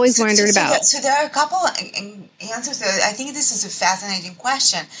something I've always wondered about. So there are a couple answers to it. I think this is a fascinating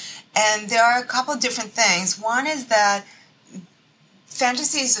question, and there are a couple of different things. One is that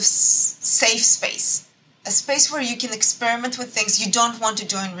fantasy is a safe space, a space where you can experiment with things you don't want to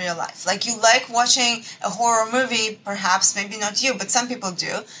do in real life. Like, you like watching a horror movie, perhaps, maybe not you, but some people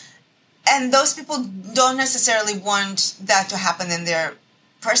do, and those people don't necessarily want that to happen in their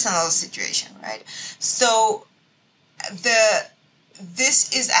personal situation, right? So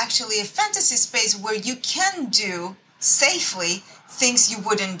this is actually a fantasy space where you can do safely things you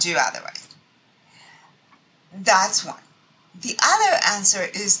wouldn't do otherwise. That's one. The other answer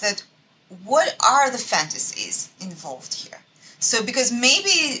is that what are the fantasies involved here? So, because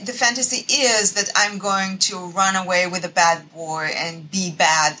maybe the fantasy is that I'm going to run away with a bad boy and be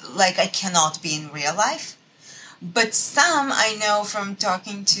bad like I cannot be in real life. But some, I know from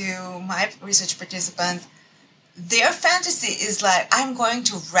talking to my research participants, their fantasy is like, I'm going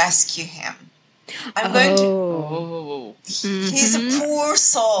to rescue him. I'm going to... He's a poor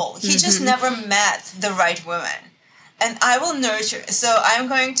soul. He just never met the right woman. And I will nurture... So I'm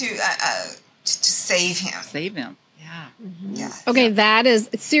going to save him. Save him. Yeah. Yeah. Okay, that is...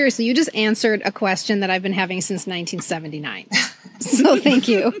 Seriously, you just answered a question that I've been having since 1979. So thank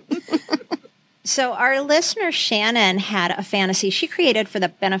you. So our listener Shannon had a fantasy she created for the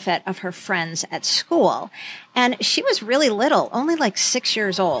benefit of her friends at school. And she was really little, only like 6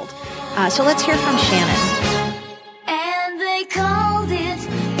 years old. So let's hear from Shannon. And they called it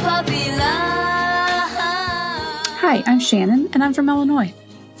puppy love. Hi, I'm Shannon, and I'm from Illinois.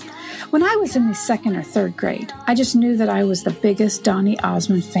 When I was in the second or third grade, I just knew that I was the biggest Donny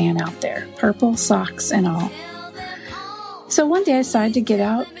Osmond fan out there, purple socks and all. So one day I decided to get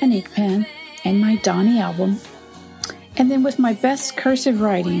out an ink pen and my Donny album, and then with my best cursive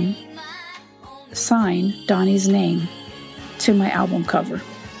writing, sign Donny's name to my album cover.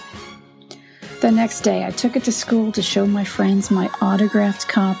 The next day, I took it to school to show my friends my autographed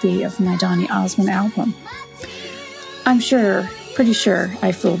copy of my Donny Osmond album. I'm pretty sure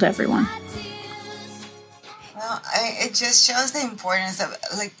I fooled everyone. Well, it just shows the importance of,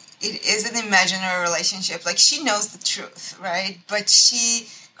 like, it is an imaginary relationship. Like, she knows the truth, right? But she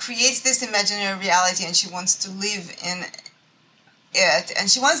creates this imaginary reality and she wants to live in it, and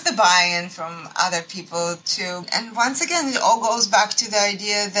she wants the buy-in from other people too. And once again, it all goes back to the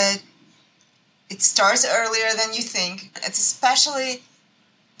idea that it starts earlier than you think. It's especially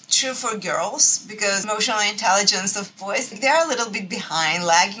true for girls because emotional intelligence of boys, they're a little bit behind,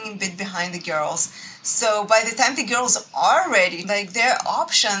 lagging a bit behind the girls. So by the time the girls are ready, like, their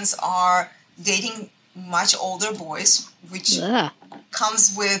options are dating much older boys, which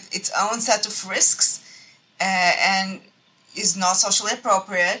comes with its own set of risks and is not socially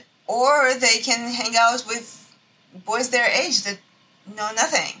appropriate, or they can hang out with boys their age that know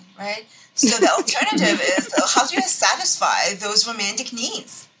nothing, right? So the alternative is, how do you satisfy those romantic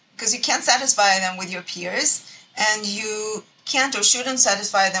needs? Because you can't satisfy them with your peers, and you can't or shouldn't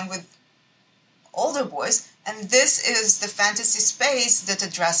satisfy them with older boys. And this is the fantasy space that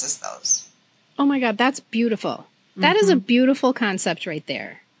addresses those. Oh my God, that's beautiful. That is a beautiful concept right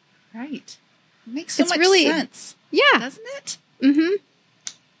there. Right. It makes so much sense. Yeah. Doesn't it? Mm-hmm.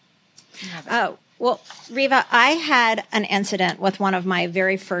 Oh, well, Riva, I had an incident with one of my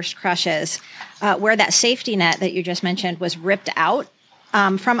very first crushes where that safety net that you just mentioned was ripped out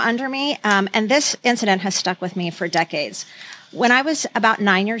from under me. And this incident has stuck with me for decades. When I was about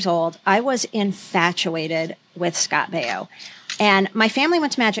 9 years old, I was infatuated with Scott Baio. And my family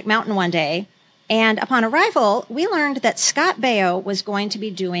went to Magic Mountain one day. And upon arrival, we learned that Scott Baio was going to be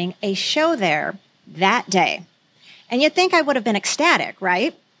doing a show there that day. And you'd think I would have been ecstatic,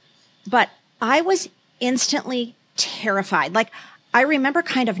 right? But I was instantly terrified. Like, I remember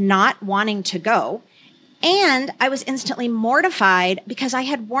kind of not wanting to go. And I was instantly mortified because I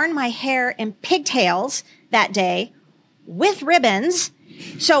had worn my hair in pigtails that day with ribbons.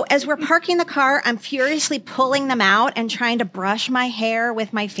 So as we're parking the car, I'm furiously pulling them out and trying to brush my hair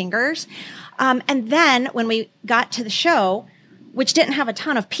with my fingers. And then when we got to the show, which didn't have a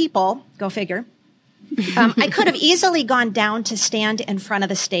ton of people, go figure, I could have easily gone down to stand in front of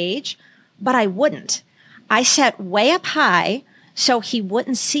the stage, but I wouldn't. I sat way up high so he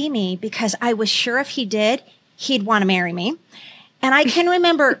wouldn't see me because I was sure if he did, he'd want to marry me. And I can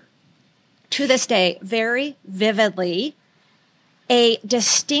remember to this day very vividly a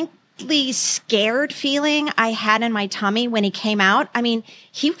distinctly scared feeling I had in my tummy when he came out. I mean,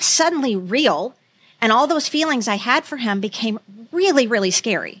 he was suddenly real, and all those feelings I had for him became really, really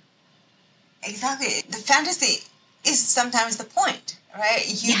scary. Exactly. The fantasy is sometimes the point, right?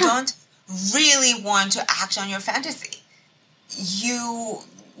 You don't really want to act on your fantasy. You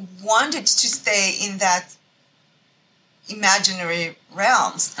wanted to stay in that imaginary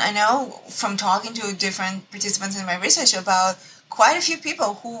realms. I know from talking to different participants in my research about quite a few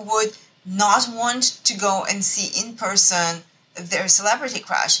people who would not want to go and see in person their celebrity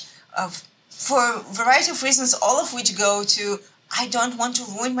crush for a variety of reasons, all of which go to, I don't want to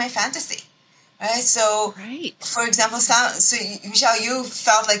ruin my fantasy. Right? So, for example, Michelle, you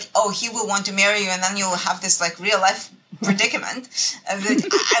felt like, oh, he will want to marry you, and then you'll have this, like, real life predicament that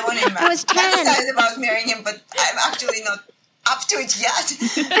I want to fantasize about marrying him, but I'm actually not up to it yet.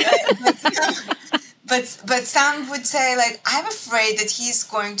 But some would say, like, I'm afraid that he's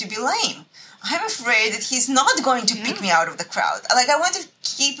going to be lame. I'm afraid that he's not going to pick me out of the crowd. Like, I want to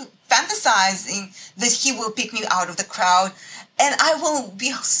keep fantasizing that he will pick me out of the crowd. And I will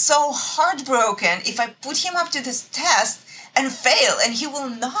be so heartbroken if I put him up to this test and fail, and he will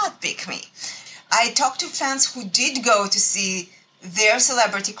not pick me. I talked to fans who did go to see their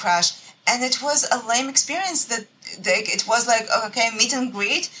celebrity crush, and it was a lame experience. That it was like, okay, meet and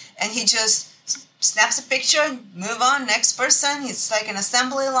greet, and he just snaps a picture, move on, next person. It's like an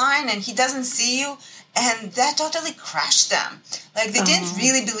assembly line, and he doesn't see you. And that totally crushed them. Like, they didn't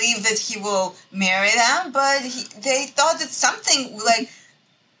really believe that he will marry them, but they thought that something, like,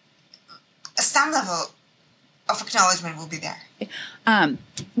 some level of acknowledgement will be there.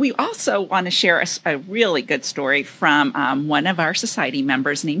 We also want to share a really good story from one of our society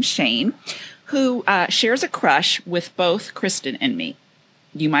members named Shane, who shares a crush with both Kristen and me.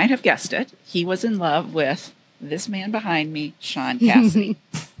 You might have guessed it. He was in love with this man behind me, Sean Cassidy.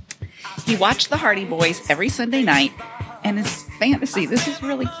 He watched the Hardy Boys every Sunday night, and his fantasy, this is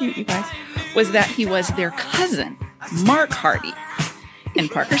really cute, you guys, was that he was their cousin, Mark Hardy. And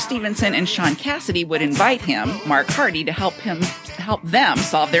Parker Stevenson and Sean Cassidy would invite him, Mark Hardy, to help them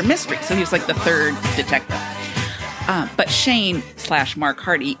solve their mystery. So he was like the third detective. But Shane / Mark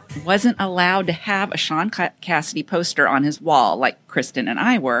Hardy wasn't allowed to have a Sean Cassidy poster on his wall like Kristen and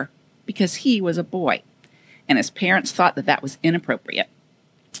I were because he was a boy. And his parents thought that was inappropriate.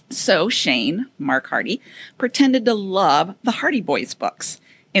 So Shane, Mark Hardy, pretended to love the Hardy Boys books.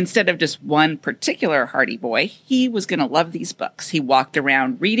 Instead of just one particular Hardy Boy, he was going to love these books. He walked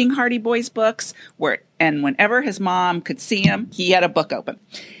around reading Hardy Boys books, and whenever his mom could see him, he had a book open.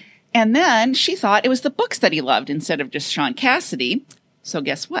 And then she thought it was the books that he loved instead of just Sean Cassidy. So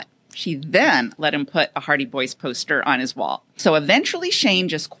guess what? She then let him put a Hardy Boys poster on his wall. So eventually Shane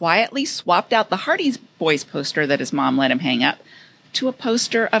just quietly swapped out the Hardy Boys poster that his mom let him hang up to a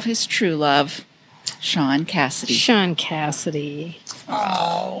poster of his true love, Sean Cassidy. Sean Cassidy.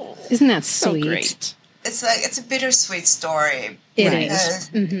 Oh, isn't that sweet? So great. It's a bittersweet story. It is.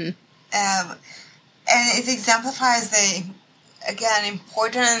 Mm-hmm. And it exemplifies the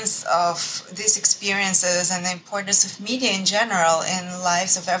importance of these experiences and the importance of media in general in the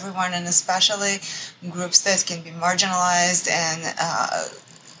lives of everyone, and especially groups that can be marginalized, and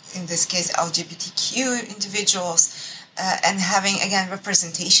in this case LGBTQ individuals, and having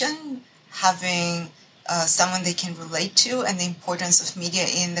representation, having someone they can relate to, and the importance of media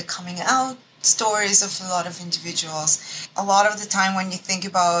in the coming out stories of a lot of individuals. A lot of the time when you think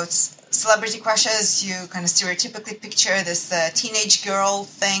about celebrity crushes, you kind of stereotypically picture this teenage girl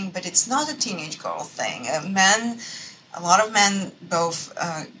thing, but it's not a teenage girl thing. A lot of men, both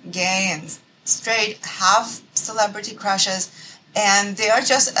gay and straight, have celebrity crushes, and they are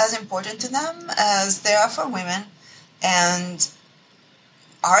just as important to them as they are for women. And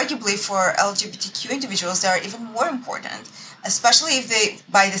arguably for LGBTQ individuals, they are even more important, especially if they,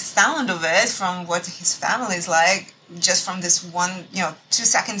 by the sound of it, from what his family is like, just from this one,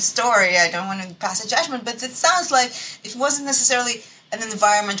 2-second story, I don't want to pass a judgment, but it sounds like it wasn't necessarily an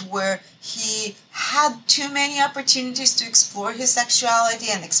environment where he had too many opportunities to explore his sexuality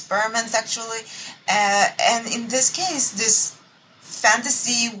and experiment sexually. And in this case, this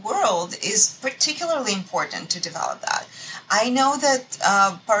fantasy world is particularly important to develop that. I know that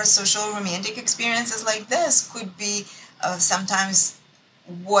parasocial romantic experiences like this could be sometimes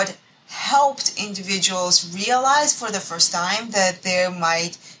what helped individuals realize for the first time that there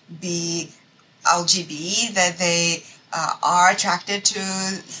might be LGB, that they are attracted to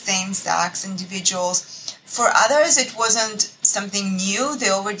same-sex individuals. For others, it wasn't something new.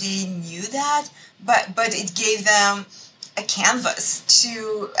 They already knew that, but it gave them a canvas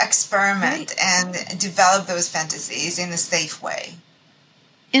to experiment and develop those fantasies in a safe way.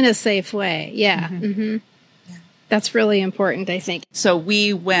 In a safe way, yeah. Mm-hmm. Mm-hmm. Yeah. That's really important, I think. So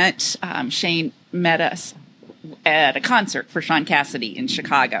we went, Shane met us at a concert for Sean Cassidy in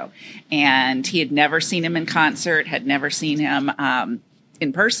Chicago, and he had never seen him in concert, had never seen him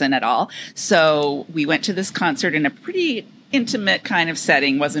in person at all. So we went to this concert in a pretty intimate kind of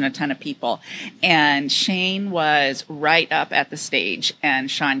setting, wasn't a ton of people. And Shane was right up at the stage, and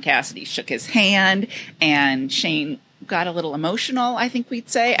Sean Cassidy shook his hand, and Shane got a little emotional, I think we'd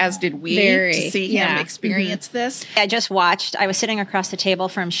say, as did we, to see him experience this. I was sitting across the table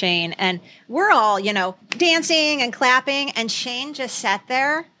from Shane, and we're all, dancing and clapping, and Shane just sat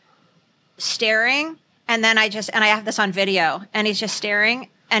there staring, and then I have this on video, and he's just staring,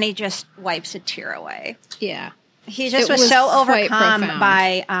 and he just wipes a tear away. Yeah. He just was so overcome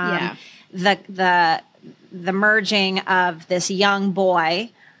by the merging of this young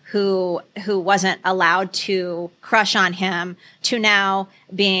boy who wasn't allowed to crush on him to now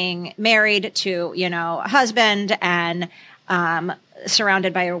being married to, a husband and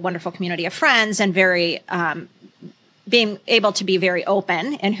surrounded by a wonderful community of friends, and very being able to be very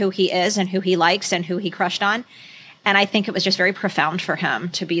open in who he is and who he likes and who he crushed on. And I think it was just very profound for him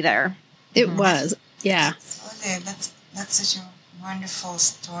to be there. It was. Yeah. That's such a wonderful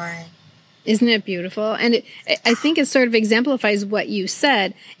story. Isn't it beautiful? And I think it sort of exemplifies what you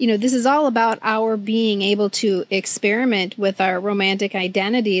said. This is all about our being able to experiment with our romantic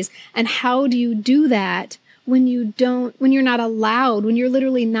identities. And how do you do that when you're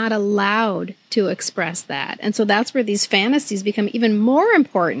literally not allowed to express that? And so that's where these fantasies become even more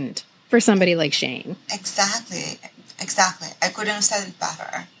important for somebody like Shane. Exactly. I couldn't have said it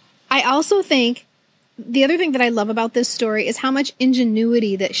better. I also think the other thing that I love about this story is how much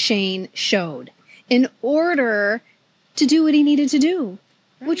ingenuity that Shane showed in order to do what he needed to do,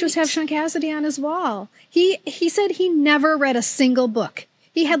 which was have Sean Cassidy on his wall. He said he never read a single book.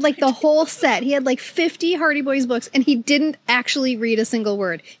 He had like the whole set. He had like 50 Hardy Boys books, and he didn't actually read a single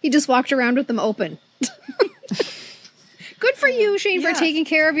word. He just walked around with them open. Good for you, Shane, for taking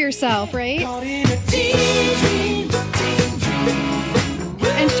care of yourself, right?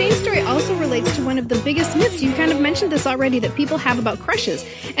 And Shane's story also relates to one of the biggest myths. You kind of mentioned this already, that people have about crushes.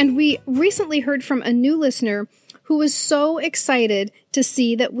 And we recently heard from a new listener who was so excited to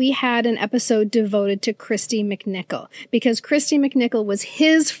see that we had an episode devoted to Christy McNichol, because Christy McNichol was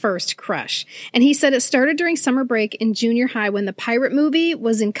his first crush. And he said it started during summer break in junior high when the pirate movie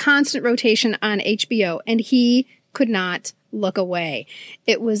was in constant rotation on HBO, and he could not look away.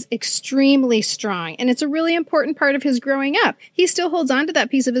 It was extremely strong, and it's a really important part of his growing up. He still holds on to that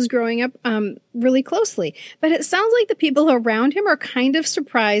piece of his growing up really closely. But it sounds like the people around him are kind of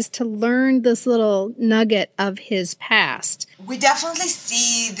surprised to learn this little nugget of his past. We definitely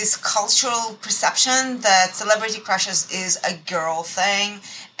see this cultural perception that celebrity crushes is a girl thing,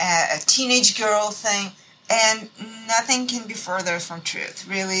 a teenage girl thing, and nothing can be further from truth.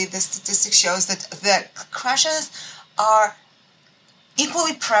 Really, the statistic shows that crushes are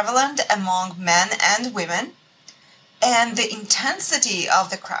equally prevalent among men and women, and the intensity of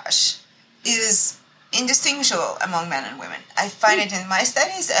the crush is indistinguishable among men and women. I find it in my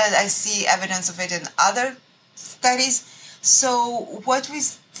studies, and I see evidence of it in other studies. So what we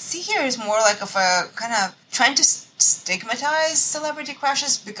see here is more like of a kind of trying to stigmatize celebrity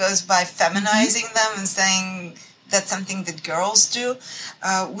crushes, because by feminizing them and saying that's something that girls do,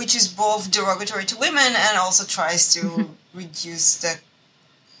 which is both derogatory to women and also tries to reduce the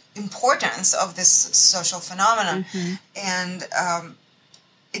importance of this social phenomenon. And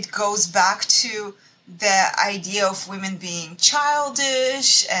it goes back to the idea of women being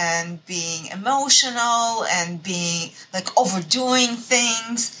childish and being emotional and being like overdoing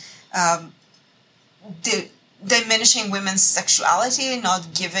things, diminishing women's sexuality,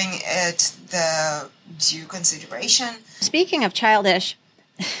 not giving it the due consideration. Speaking of childish,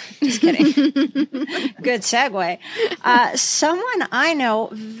 just kidding. Good segue. Someone I know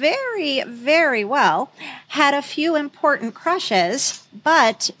very, very well had a few important crushes,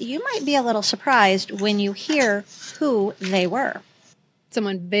 but you might be a little surprised when you hear who they were.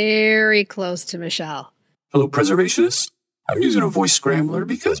 Someone very close to Michelle. Hello, preservationists. I'm using a voice scrambler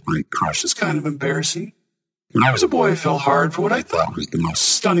because my crush is kind of embarrassing. When I was a boy, I fell hard for what I thought was the most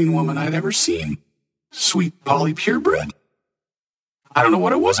stunning woman I'd ever seen. Sweet Polly Purebred. I don't know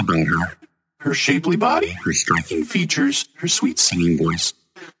what it was about her. Her shapely body, her striking features, her sweet singing voice.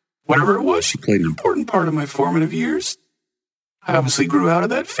 Whatever it was, she played an important part of my formative years. I obviously grew out of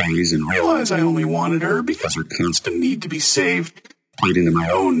that phase and realized I only wanted her because her constant need to be saved played into my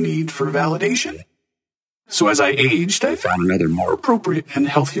own need for validation. So as I aged, I found another more appropriate and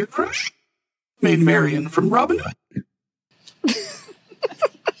healthier crush. Maid Marian from Robin Hood.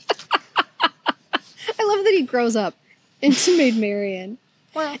 I love that he grows up into Maid Marian.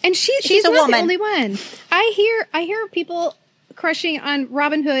 Well, and she's a not woman. the only one. I hear people crushing on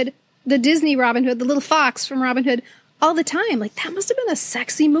Robin Hood, the Disney Robin Hood, the little fox from Robin Hood, all the time. Like, that must have been a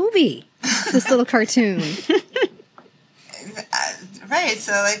sexy movie, this little cartoon. Right,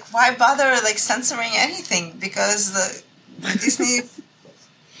 so like, why bother like censoring anything? Because the Disney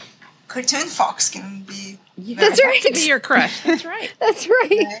cartoon fox can be. That's right. To be your crush. That's right. That's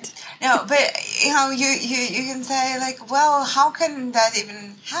right. No, but you know, you can say like, well, how can that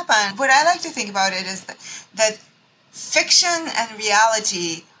even happen? What I like to think about it is that fiction and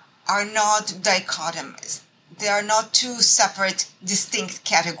reality are not dichotomous. They are not two separate, distinct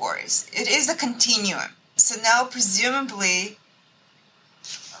categories. It is a continuum. So now, presumably,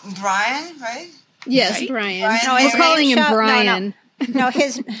 Brian, right? Yes, right? Brian. No, we're calling him Brian. No,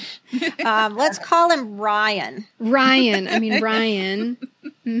 his. Let's call him Ryan. Ryan. I mean Ryan.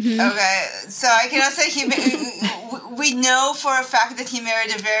 Mm-hmm. Okay, so I cannot say we know for a fact that he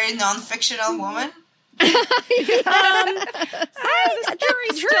married a very non-fictional woman. The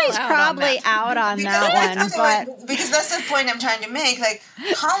jury's probably out on that one, but because that's the point I'm trying to make. Like,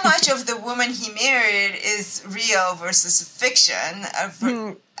 how much of the woman he married is real versus fiction?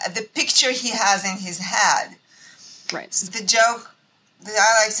 The picture he has in his head. Right. So the joke that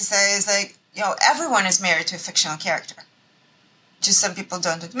I like to say is like, you know, everyone is married to a fictional character. Just some people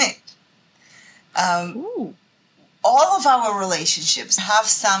don't admit. All of our relationships have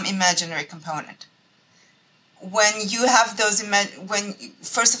some imaginary component. When you have those,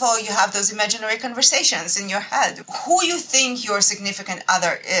 first of all, you have those imaginary conversations in your head. Who you think your significant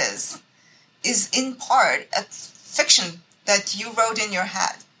other is in part a fiction that you wrote in your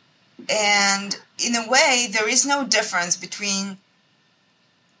head. And in a way, there is no difference between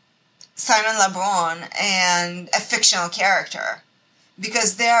Simon LeBron and a fictional character.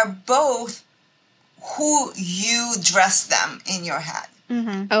 because they are both who you dress them in your head.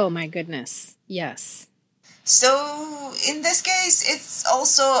 Mm-hmm. Oh my goodness. Yes. So in this case, it's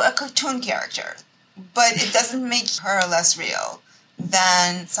also a cartoon character, but it doesn't make her less real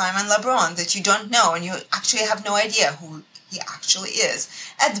than Simon LeBron that you don't know and you actually have no idea who he actually is.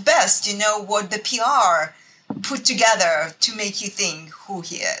 At best, you know what the PR put together to make you think who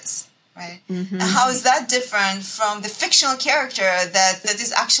he is, right? Mm-hmm. And how is that different from the fictional character that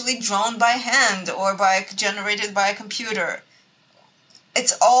is actually drawn by hand or generated by a computer?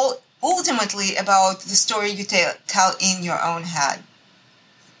 It's all ultimately about the story you tell in your own head.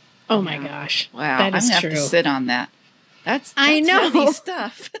 Oh my gosh. Wow. That is I'm true. have to sit on that. That's I know. heavy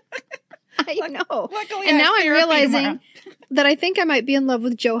stuff. I know. Luckily, And I have now I'm therapy realizing tomorrow. that I think I might be in love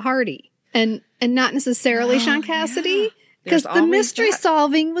with Joe Hardy and not necessarily Sean Cassidy, because There's the always mystery that.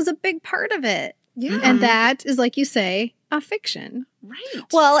 solving was a big part of it. Yeah. And that is, like you say, a fiction. Right.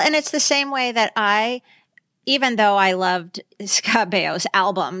 Well, and it's the same way that even though I loved Scott Baio's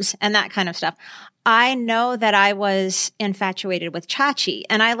albums and that kind of stuff, I know that I was infatuated with Chachi,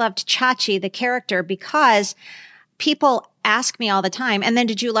 and I loved Chachi, the character, because people ask me all the time, and then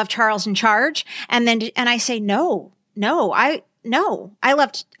did you love Charles in Charge? And I say, no, I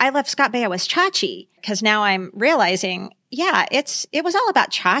loved Scott Baio as Chachi, because now I'm realizing, yeah, it was all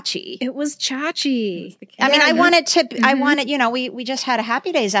about Chachi. It was Chachi. I mean, I wanted, we just had a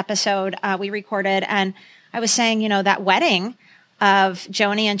Happy Days episode we recorded, and I was saying, that wedding of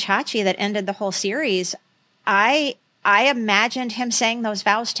Joni and Chachi that ended the whole series, I imagined him saying those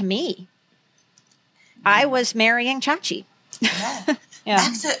vows to me. I was marrying Chachi. Yeah, Yeah.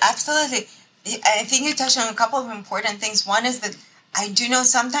 Absolutely. I think you touched on a couple of important things. One is that I do know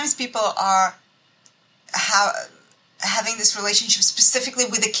sometimes people are having this relationship specifically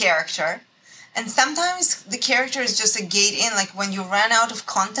with a character, and sometimes the character is just a gate in, like when you run out of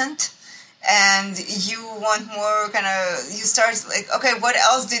content and you want more you start like, okay, what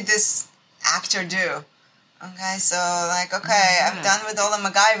else did this actor do? Okay, so like, okay, I'm done with all the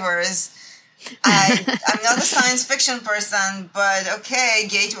MacGyvers. I'm not a science fiction person, but okay,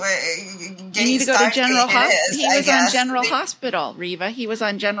 Gateway. You need to go to General Hospital. He was on General Hospital. Hospital, Reva. He was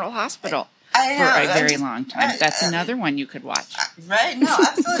on General Hospital I know, for a very long time. That's another one you could watch. Right? No,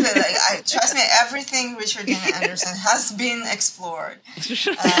 absolutely. Trust me, everything Richard Dean Anderson has been explored.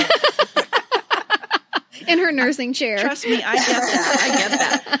 In her nursing chair. Trust me, I get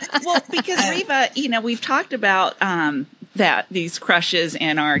that. Well, because Reva, we've talked about that these crushes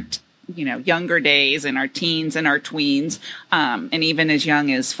in our younger days, in our teens and our tweens, and even as young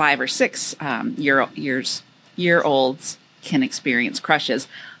as 5 or 6 year olds can experience crushes.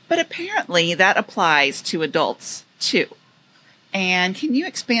 But apparently that applies to adults too. And can you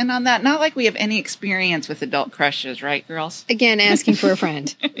expand on that? Not like we have any experience with adult crushes, right, girls? Again, asking for a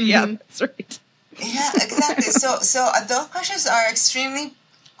friend. Yeah, that's right. Yeah, exactly. So adult crushes are extremely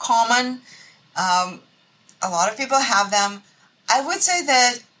common. A lot of people have them. I would say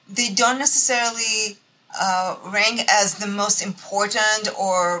that they don't necessarily rank as the most important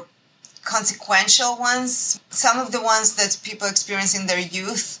or consequential ones. Some of the ones that people experience in their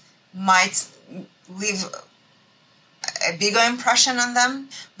youth might leave a bigger impression on them,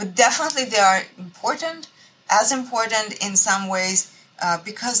 but definitely they are important, as important in some ways,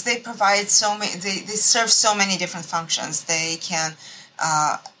 because they provide they serve so many different functions. They can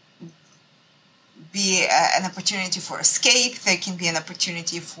be an opportunity for escape. They can be an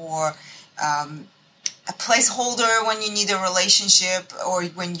opportunity for a placeholder when you need a relationship or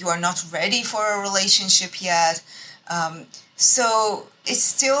when you are not ready for a relationship yet. So it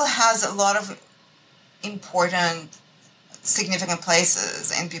still has a lot of important, significant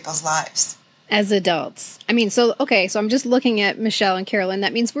places in people's lives. As adults. I mean, so I'm just looking at Michelle and Carolyn.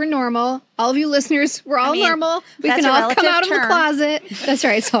 That means we're normal. All of you listeners, we're all normal. We can all come out of the closet. That's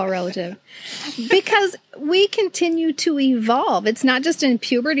right. It's all relative. Because we continue to evolve. It's not just in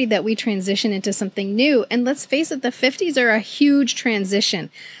puberty that we transition into something new. And let's face it, the 50s are a huge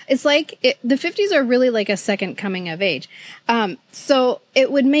transition. It's like the 50s are really like a second coming of age. So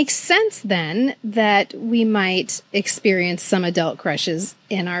it would make sense then that we might experience some adult crushes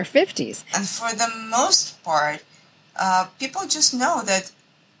in our 50s. And for the most part, people just know that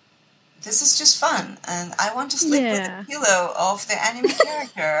this is just fun, and I want to sleep with a pillow of the anime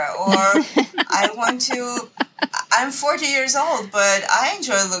character, or I'm 40 years old, but I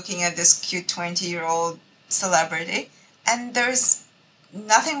enjoy looking at this cute 20-year-old celebrity, and there's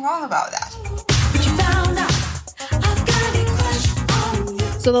nothing wrong about that.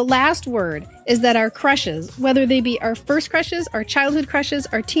 So the last word is that our crushes, whether they be our first crushes, our childhood crushes,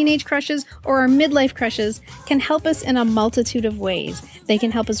 our teenage crushes, or our midlife crushes, can help us in a multitude of ways. They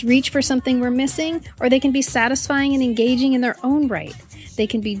can help us reach for something we're missing, or they can be satisfying and engaging in their own right. They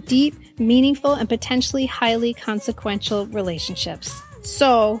can be deep, meaningful, and potentially highly consequential relationships.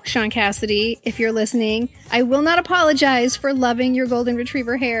 So, Sean Cassidy, if you're listening, I will not apologize for loving your golden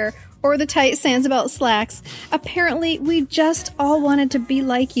retriever hair or the tight Sansabelt slacks. Apparently, we just all wanted to be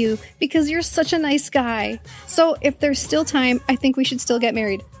like you because you're such a nice guy. So if there's still time, I think we should still get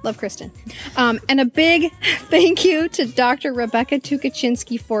married. Love, Kristen. And a big thank you to Dr. Rebecca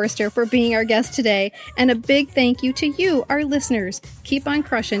Tukachinsky-Forster for being our guest today. And a big thank you to you, our listeners. Keep on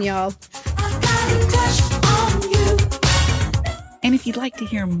crushing, y'all. And if you'd like to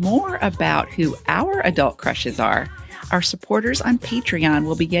hear more about who our adult crushes are, our supporters on Patreon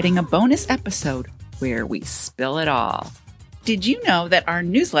will be getting a bonus episode where we spill it all. Did you know that our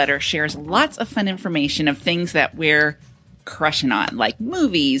newsletter shares lots of fun information of things that we're crushing on, like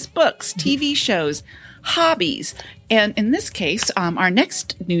movies, books, TV shows, hobbies? And in this case, our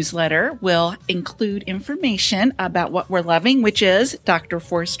next newsletter will include information about what we're loving, which is Dr.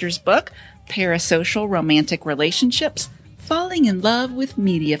 Forster's book, Parasocial Romantic Relationships, Falling in Love with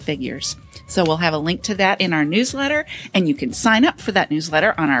Media Figures. So we'll have a link to that in our newsletter, and you can sign up for that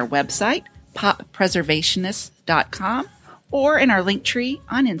newsletter on our website, poppreservationists.com, or in our link tree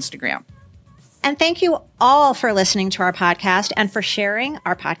on Instagram. And thank you all for listening to our podcast and for sharing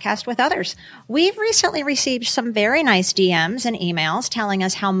our podcast with others. We've recently received some very nice DMs and emails telling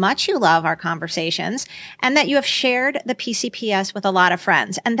us how much you love our conversations and that you have shared the PCPS with a lot of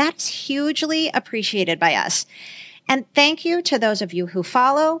friends. And that's hugely appreciated by us. And thank you to those of you who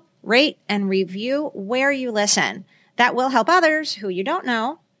follow, rate, and review where you listen. That will help others who you don't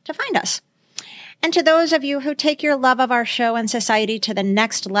know to find us. And to those of you who take your love of our show and society to the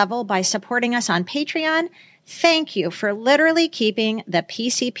next level by supporting us on Patreon, thank you for literally keeping the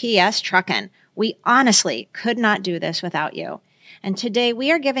PCPS truckin'. We honestly could not do this without you. And today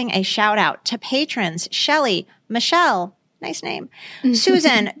we are giving a shout out to patrons Shelley, Michelle, nice name,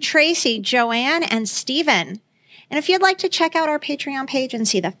 Susan, Tracy, Joanne, and Stephen. And if you'd like to check out our Patreon page and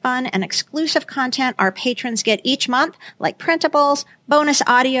see the fun and exclusive content our patrons get each month, like printables, bonus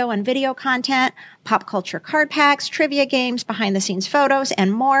audio and video content, pop culture card packs, trivia games, behind-the-scenes photos,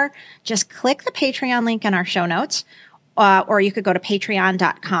 and more, just click the Patreon link in our show notes, or you could go to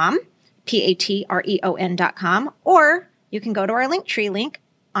patreon.com, patreon.com, or you can go to our Linktree link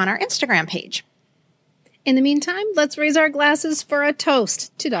on our Instagram page. In the meantime, let's raise our glasses for a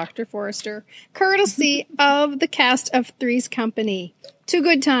toast to Dr. Forster, courtesy of the cast of Three's Company. To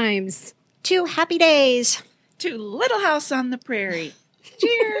good times. To happy days. To Little House on the Prairie.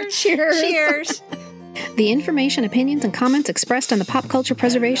 Cheers. Cheers. Cheers. The information, opinions, and comments expressed on the Pop Culture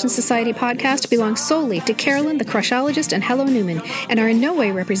Preservation Society podcast belong solely to Carolyn, the Crushologist, and Hello Newman, and are in no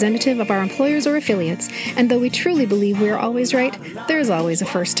way representative of our employers or affiliates. And though we truly believe we are always right, there is always a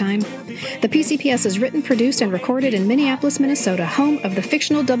first time. The PCPS is written, produced, and recorded in Minneapolis, Minnesota, home of the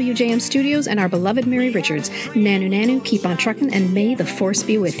fictional WJM Studios and our beloved Mary Richards. Nanu Nanu, keep on truckin', and may the force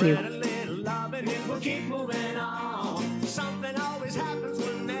be with you.